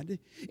God,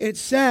 it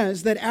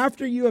says that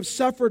after you have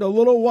suffered a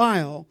little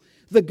while,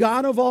 the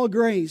God of all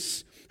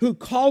grace, who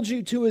called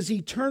you to His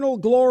eternal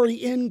glory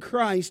in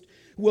Christ,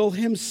 will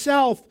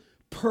Himself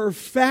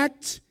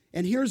perfect,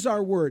 and here's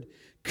our word,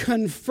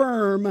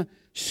 confirm,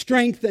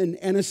 strengthen,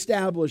 and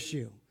establish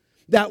you.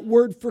 That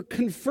word for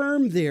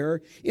confirm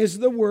there is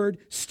the word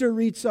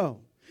sterizo.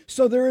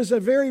 So there is a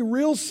very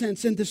real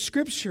sense in the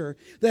Scripture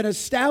that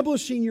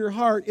establishing your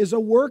heart is a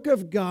work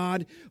of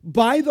God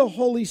by the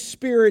Holy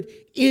Spirit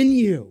in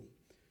you.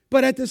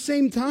 But at the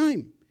same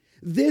time,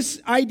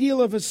 this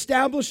ideal of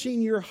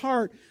establishing your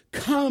heart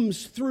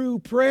comes through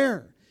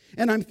prayer.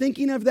 And I'm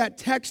thinking of that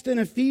text in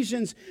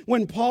Ephesians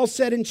when Paul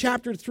said in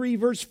chapter 3,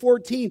 verse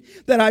 14,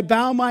 that I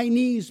bow my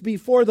knees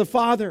before the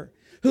Father,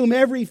 whom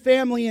every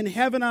family in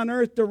heaven on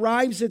earth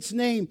derives its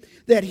name,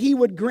 that He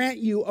would grant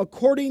you,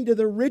 according to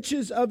the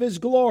riches of His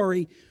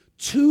glory,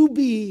 to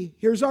be,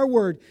 here's our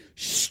word,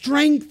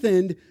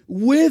 strengthened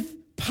with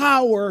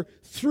power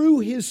through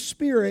His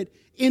Spirit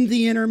in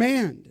the inner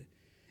man.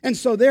 And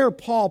so there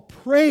Paul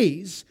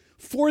prays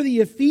for the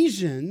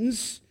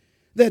Ephesians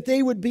that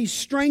they would be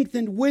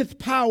strengthened with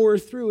power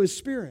through His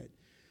Spirit.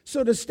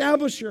 So to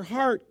establish your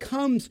heart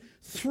comes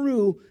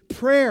through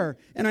prayer.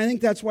 And I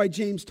think that's why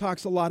James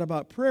talks a lot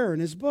about prayer in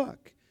his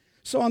book.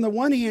 So on the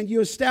one hand, you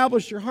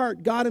establish your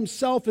heart. God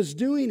Himself is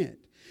doing it.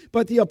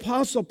 But the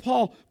Apostle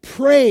Paul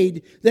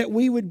prayed that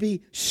we would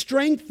be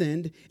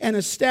strengthened and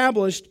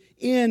established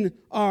in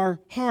our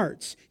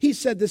hearts. He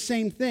said the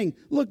same thing.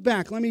 Look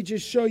back. Let me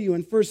just show you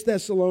in 1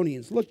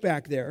 Thessalonians. Look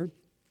back there.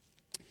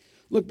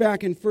 Look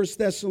back in 1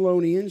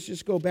 Thessalonians.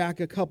 Just go back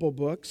a couple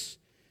books.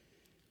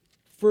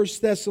 1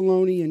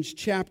 Thessalonians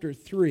chapter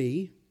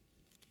 3.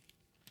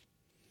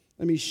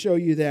 Let me show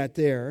you that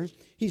there.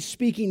 He's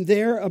speaking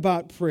there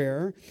about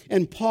prayer,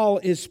 and Paul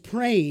is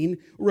praying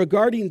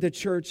regarding the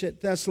church at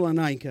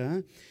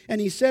Thessalonica.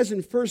 And he says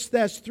in 1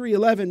 Thess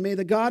 3:11, may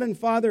the God and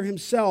Father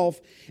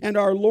Himself and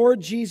our Lord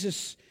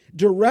Jesus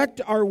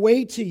direct our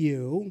way to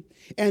you,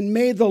 and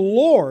may the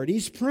Lord,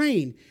 he's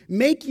praying,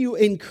 make you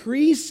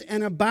increase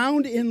and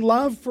abound in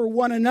love for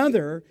one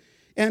another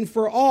and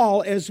for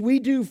all, as we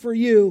do for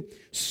you,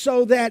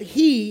 so that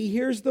He,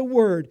 here's the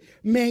word,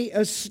 may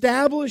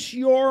establish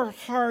your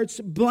hearts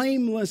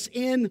blameless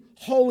in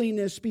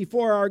holiness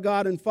before our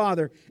God and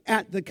Father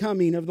at the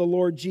coming of the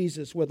Lord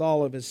Jesus with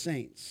all of His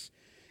saints.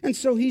 And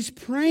so he's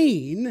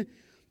praying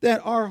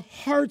that our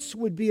hearts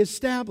would be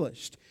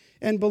established.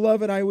 And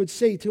beloved, I would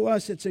say to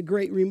us, it's a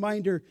great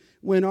reminder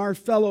when our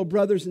fellow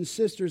brothers and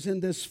sisters in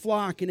this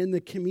flock and in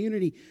the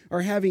community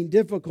are having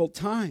difficult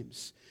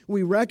times.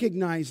 We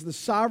recognize the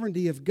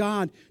sovereignty of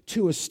God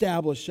to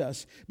establish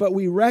us, but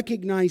we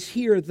recognize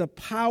here the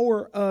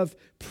power of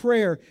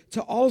prayer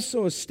to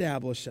also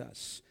establish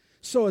us.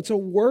 So it's a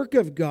work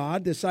of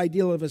God, this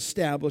ideal of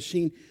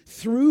establishing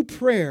through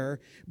prayer,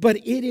 but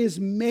it is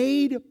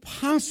made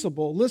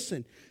possible,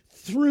 listen,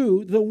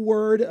 through the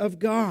Word of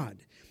God.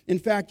 In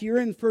fact, you're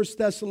in 1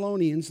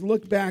 Thessalonians.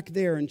 Look back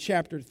there in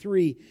chapter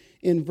 3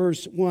 in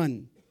verse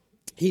 1.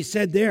 He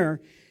said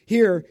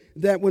here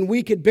that when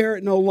we could bear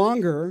it no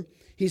longer,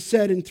 he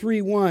said in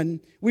 3:1,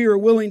 we were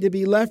willing to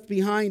be left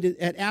behind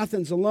at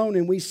Athens alone,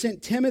 and we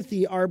sent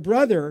Timothy, our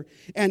brother,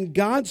 and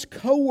God's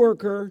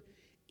co-worker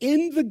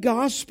in the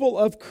gospel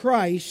of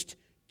Christ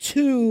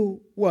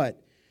to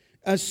what?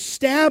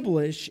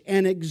 Establish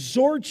and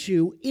exhort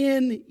you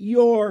in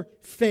your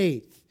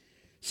faith.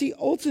 See,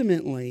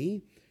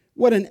 ultimately,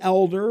 what an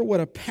elder,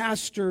 what a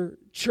pastor,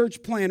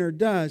 church planner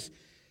does,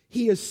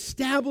 he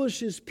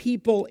establishes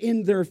people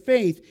in their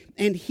faith.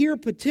 And here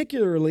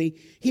particularly,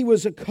 he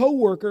was a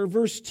co-worker,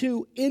 verse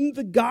 2, in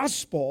the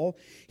gospel.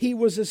 He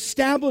was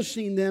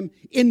establishing them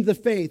in the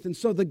faith. And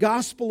so the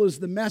gospel is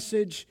the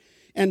message.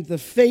 And the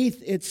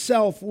faith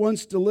itself,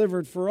 once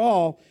delivered for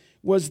all,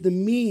 was the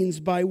means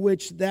by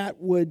which that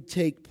would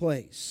take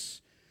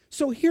place.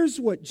 So here's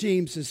what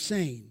James is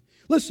saying.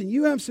 Listen,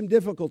 you have some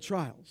difficult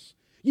trials.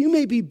 You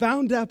may be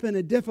bound up in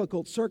a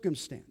difficult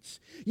circumstance.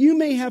 You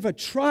may have a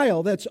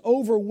trial that's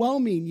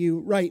overwhelming you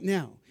right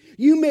now.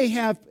 You may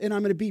have, and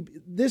I'm going to be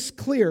this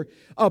clear,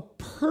 a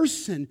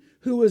person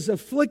who is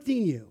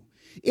afflicting you.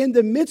 In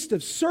the midst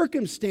of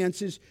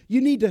circumstances,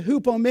 you need to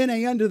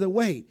hupomene under the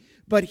weight.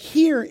 But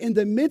here, in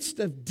the midst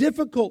of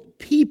difficult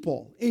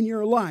people in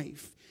your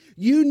life,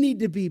 you need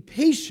to be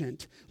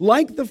patient,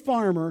 like the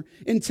farmer,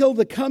 until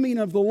the coming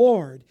of the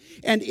Lord.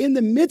 And in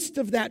the midst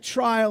of that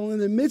trial, in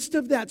the midst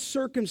of that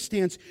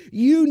circumstance,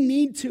 you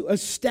need to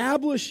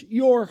establish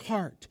your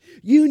heart.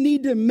 You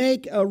need to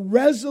make a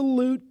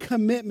resolute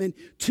commitment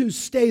to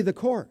stay the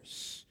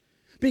course.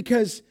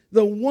 Because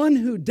the one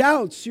who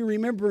doubts, you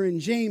remember in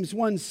James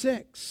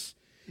 1:6,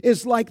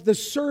 is like the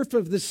surf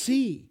of the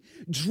sea,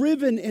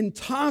 driven and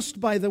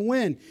tossed by the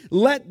wind.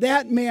 Let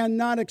that man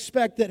not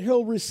expect that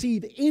he'll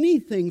receive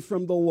anything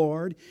from the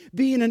Lord,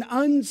 being an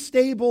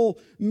unstable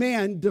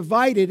man,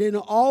 divided in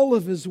all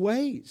of his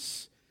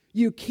ways.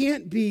 You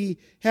can't be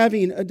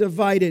having a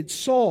divided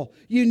soul.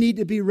 You need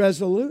to be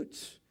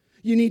resolute.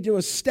 You need to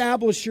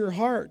establish your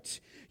heart.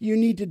 You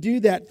need to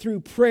do that through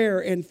prayer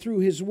and through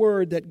His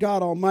Word, that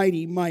God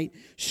Almighty might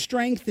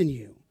strengthen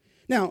you.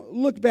 Now,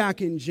 look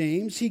back in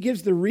James. He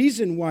gives the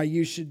reason why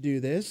you should do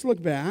this.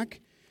 Look back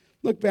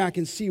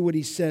and see what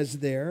he says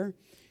there.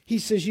 He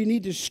says you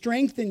need to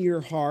strengthen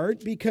your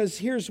heart, because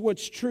here's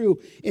what's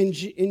true in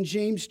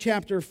James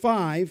chapter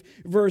 5,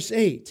 verse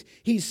 8.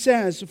 He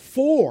says,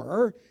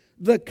 for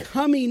the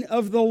coming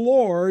of the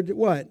Lord,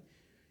 what?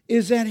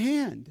 Is at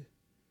hand.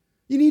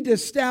 You need to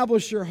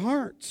establish your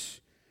heart.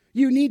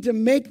 You need to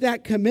make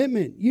that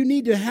commitment. You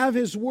need to have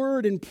His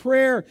Word and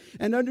prayer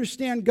and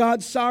understand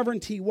God's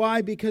sovereignty.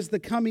 Why? Because the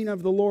coming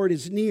of the Lord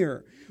is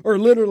near. Or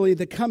literally,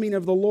 the coming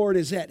of the Lord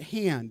is at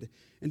hand.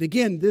 And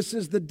again, this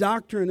is the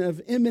doctrine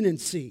of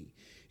imminency.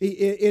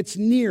 It's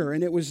near,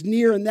 and it was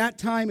near in that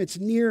time. It's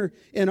near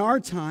in our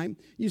time.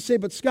 You say,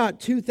 but Scott,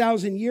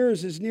 2,000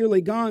 years is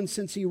nearly gone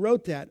since he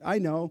wrote that. I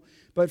know,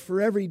 but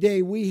for every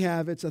day we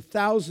have, it's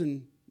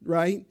 1,000,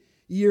 right,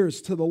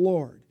 years to the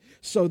Lord.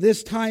 So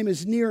this time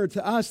is nearer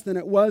to us than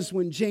it was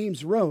when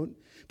James wrote.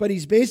 But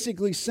he's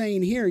basically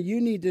saying here,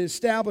 you need to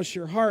establish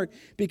your heart,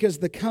 because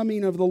the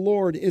coming of the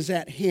Lord is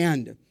at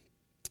hand.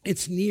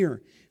 It's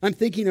near. I'm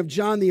thinking of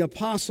John the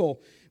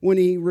Apostle when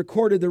he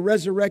recorded the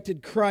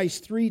resurrected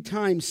Christ 3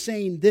 times,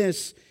 saying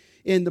this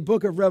in the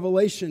book of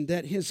Revelation,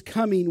 that His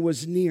coming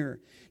was near.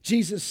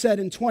 Jesus said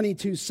in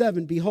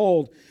 22:7,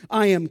 behold,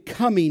 I am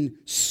coming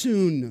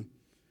soon.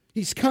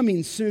 He's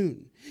coming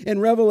soon. In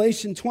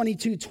Revelation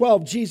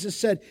 22:12, Jesus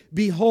said,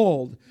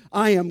 behold,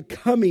 I am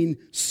coming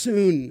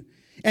soon.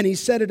 And he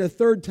said it a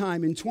third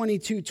time in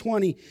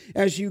 22:20,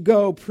 as you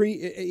go,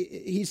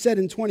 he said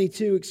in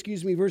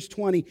verse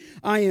 20,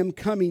 I am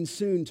coming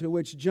soon, to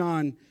which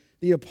John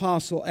the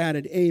Apostle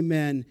added,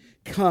 amen,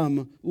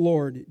 come,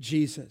 Lord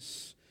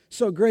Jesus.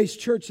 So Grace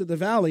Church of the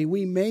Valley,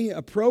 we may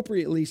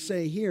appropriately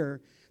say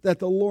here that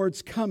the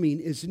Lord's coming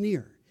is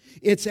near.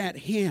 It's at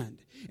hand.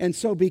 And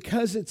so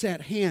because it's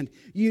at hand,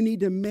 you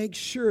need to make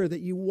sure that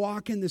you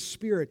walk in the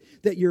Spirit,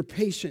 that you're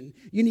patient.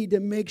 You need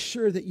to make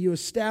sure that you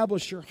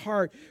establish your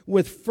heart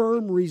with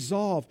firm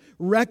resolve,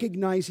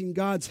 recognizing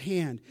God's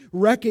hand,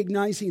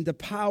 recognizing the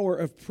power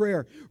of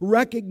prayer,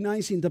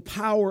 recognizing the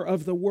power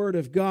of the Word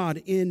of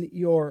God in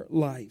your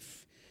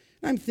life.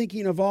 I'm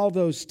thinking of all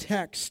those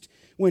texts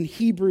when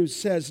Hebrews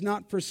says,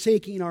 not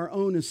forsaking our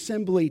own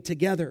assembly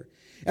together,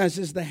 as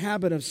is the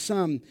habit of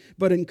some,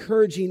 but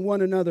encouraging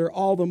one another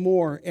all the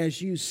more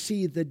as you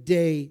see the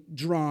day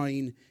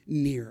drawing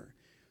near.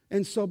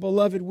 And so,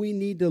 beloved, we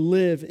need to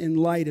live in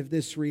light of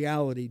this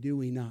reality, do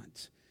we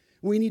not?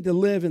 We need to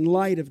live in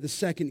light of the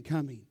second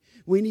coming.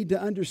 We need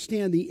to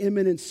understand the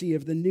imminency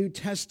of the New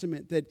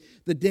Testament, that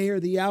the day or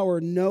the hour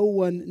no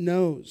one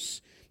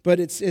knows. But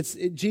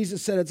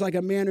Jesus said it's like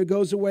a man who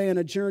goes away on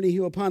a journey,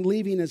 who upon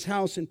leaving his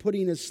house and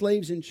putting his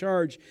slaves in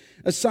charge,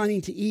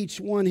 assigning to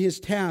each one his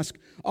task,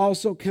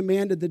 also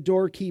commanded the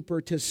doorkeeper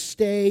to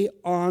stay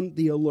on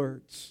the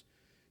alert.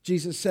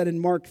 Jesus said in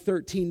Mark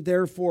 13,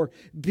 therefore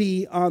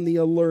be on the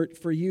alert,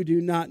 for you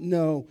do not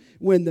know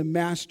when the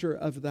master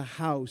of the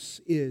house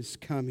is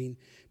coming.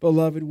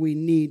 Beloved, we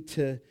need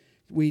to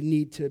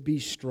be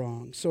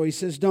strong. So he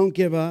says, don't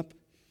give up.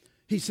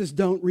 He says,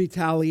 don't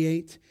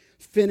retaliate.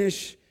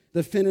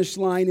 The finish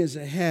line is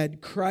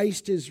ahead.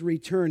 Christ is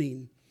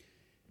returning.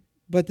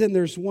 But then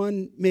there's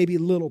one maybe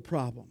little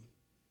problem.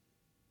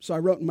 So I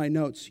wrote in my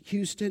notes,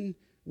 Houston,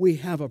 we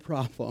have a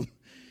problem.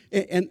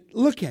 And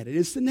look at it.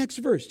 It's the next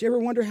verse. Do you ever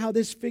wonder how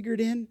this figured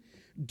in?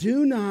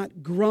 Do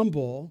not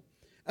grumble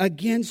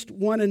against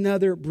one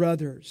another,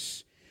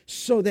 brothers,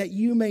 so that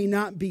you may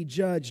not be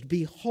judged.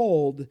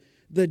 Behold,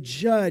 the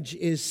judge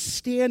is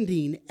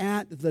standing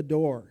at the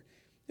door.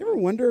 You ever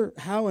wonder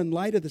how, in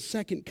light of the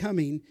second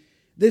coming,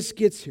 this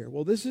gets here?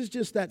 Well, this is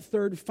just that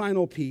third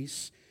final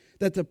piece,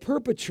 that the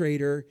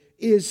perpetrator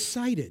is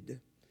cited.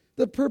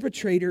 the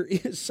perpetrator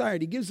is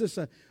sired. He gives us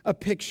a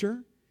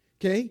picture,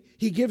 okay?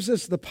 He gives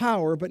us the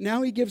power, but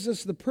now he gives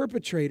us the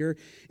perpetrator.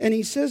 And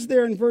he says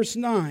there in verse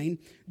 9,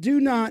 do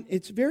not,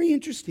 it's very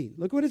interesting.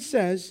 Look what it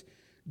says.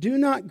 Do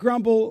not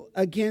grumble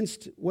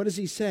against, what does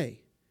he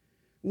say?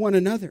 One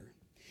another.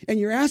 And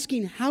you're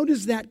asking, how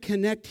does that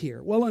connect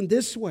here? Well, in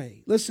this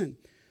way. Listen,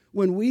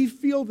 when we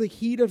feel the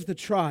heat of the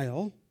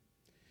trial,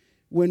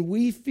 when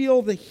we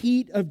feel the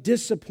heat of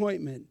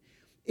disappointment,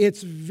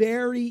 it's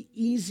very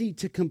easy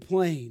to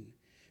complain.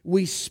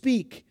 We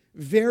speak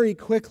very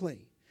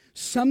quickly,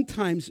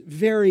 sometimes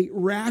very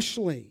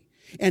rashly,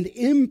 and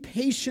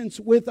impatience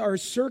with our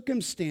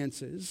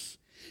circumstances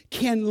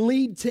can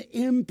lead to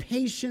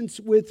impatience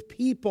with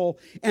people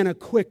and a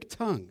quick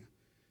tongue.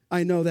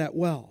 I know that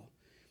well.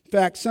 In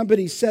fact,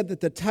 somebody said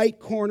that the tight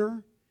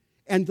corner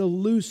and the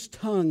loose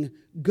tongue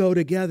go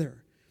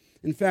together.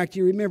 In fact,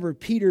 you remember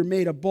Peter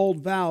made a bold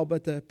vow,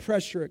 but the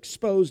pressure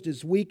exposed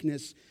his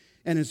weakness,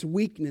 and his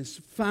weakness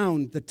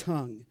found the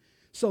tongue.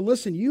 So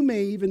listen, you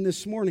may even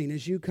this morning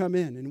as you come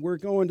in, and we're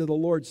going to the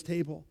Lord's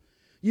table,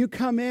 you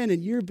come in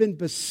and you've been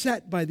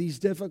beset by these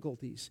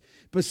difficulties,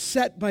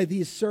 beset by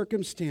these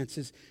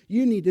circumstances.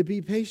 You need to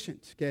be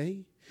patient,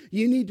 okay?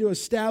 You need to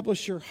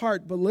establish your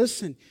heart. But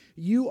listen,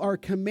 you are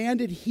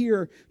commanded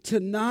here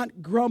to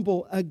not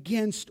grumble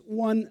against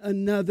one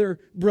another,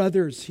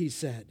 brothers, he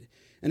said.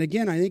 And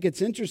again, I think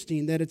it's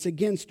interesting that it's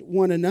against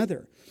one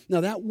another.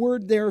 Now, that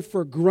word there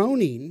for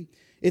groaning,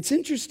 it's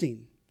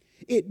interesting.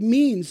 It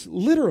means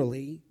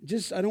literally,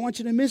 I don't want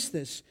you to miss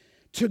this,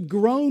 to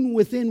groan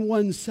within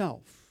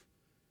oneself.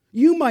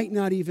 You might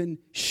not even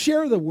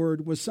share the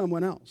word with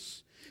someone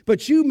else,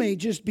 but you may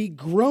just be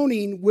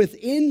groaning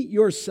within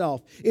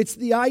yourself. It's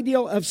the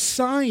ideal of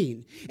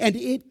sighing, and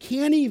it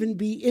can even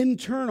be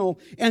internal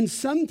and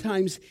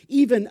sometimes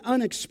even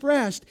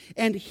unexpressed.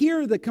 And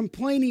here the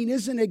complaining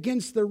isn't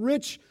against the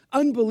rich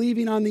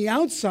unbelieving on the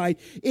outside,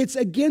 it's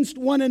against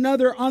one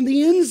another on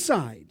the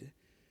inside.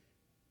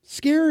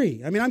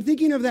 Scary. I mean, I'm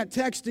thinking of that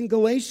text in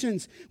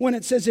Galatians when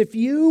it says, if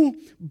you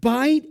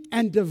bite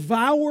and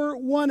devour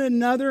one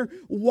another,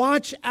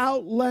 watch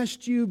out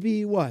lest you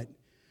be what?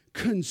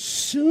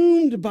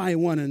 Consumed by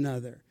one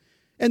another.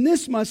 And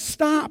this must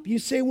stop. You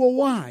say, well,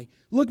 why?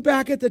 Look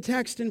back at the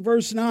text in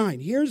verse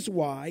 9. Here's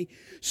why.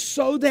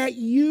 So that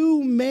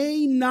you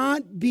may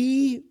not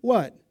be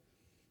what?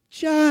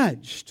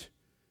 Judged.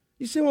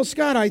 You say, well,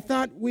 Scott, I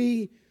thought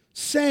we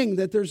sang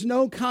that there's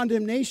no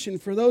condemnation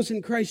for those in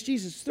Christ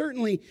Jesus.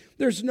 Certainly,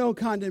 there's no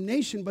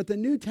condemnation, but the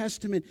New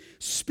Testament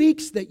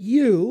speaks that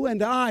you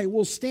and I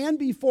will stand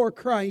before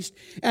Christ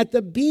at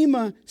the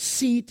Bema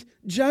seat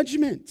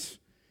judgment.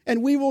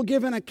 And we will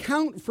give an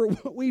account for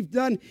what we've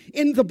done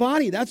in the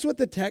body. That's what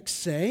the texts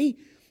say.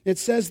 It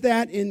says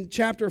that in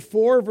chapter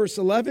 4, verse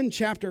 11,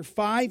 chapter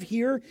 5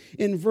 here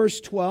in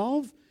verse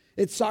 12.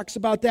 It talks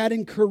about that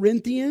in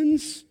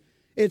Corinthians.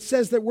 It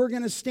says that we're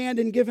going to stand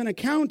and give an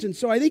account. And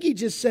so I think he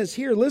just says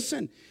here,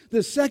 listen,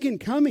 the second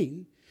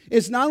coming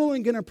is not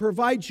only going to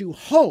provide you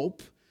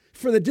hope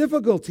for the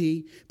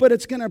difficulty, but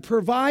it's going to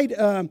provide,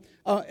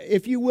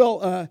 if you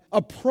will,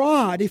 a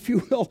prod, if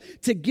you will,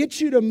 to get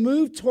you to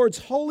move towards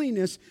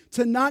holiness,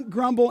 to not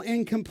grumble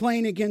and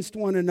complain against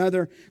one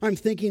another. I'm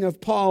thinking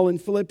of Paul in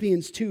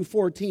Philippians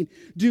 2:14.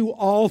 Do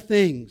all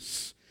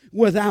things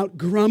without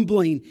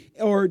grumbling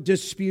or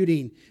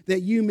disputing,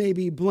 that you may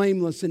be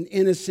blameless and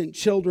innocent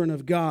children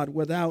of God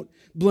without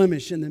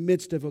blemish in the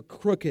midst of a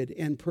crooked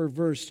and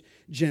perverse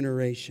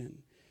generation.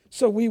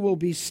 So we will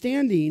be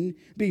standing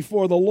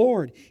before the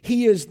Lord.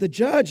 He is the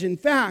judge. In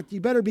fact,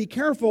 you better be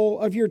careful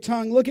of your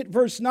tongue. Look at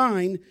verse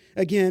 9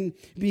 again.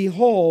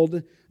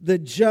 Behold, the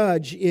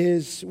judge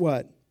is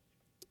what?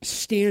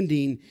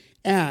 Standing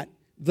at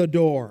the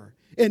door.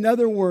 In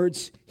other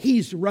words,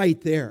 he's right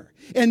there.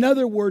 In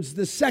other words,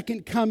 the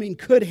second coming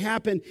could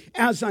happen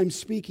as I'm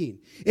speaking.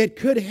 It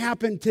could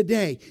happen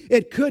today.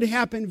 It could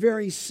happen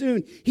very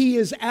soon. He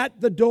is at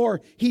the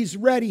door. He's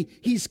ready.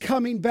 He's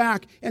coming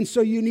back. And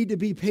so you need to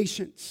be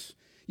patient.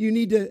 You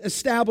need to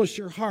establish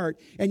your heart.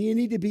 And you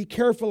need to be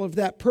careful of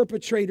that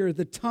perpetrator,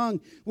 the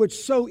tongue, which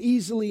so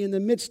easily in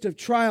the midst of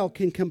trial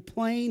can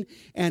complain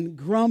and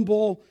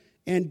grumble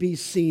and be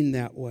seen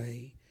that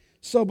way.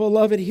 So,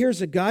 beloved,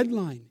 here's a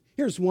guideline.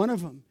 Here's one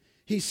of them.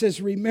 He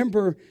says,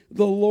 remember,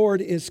 the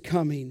Lord is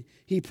coming.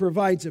 He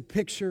provides a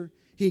picture.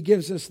 He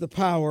gives us the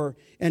power,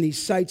 and he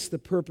cites the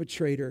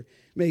perpetrator.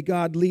 May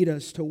God lead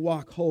us to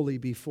walk holy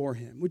before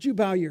him. Would you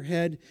bow your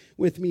head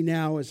with me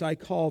now as I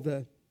call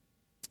the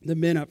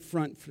men up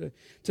front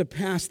to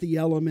pass the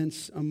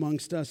elements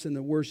amongst us in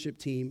the worship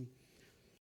team.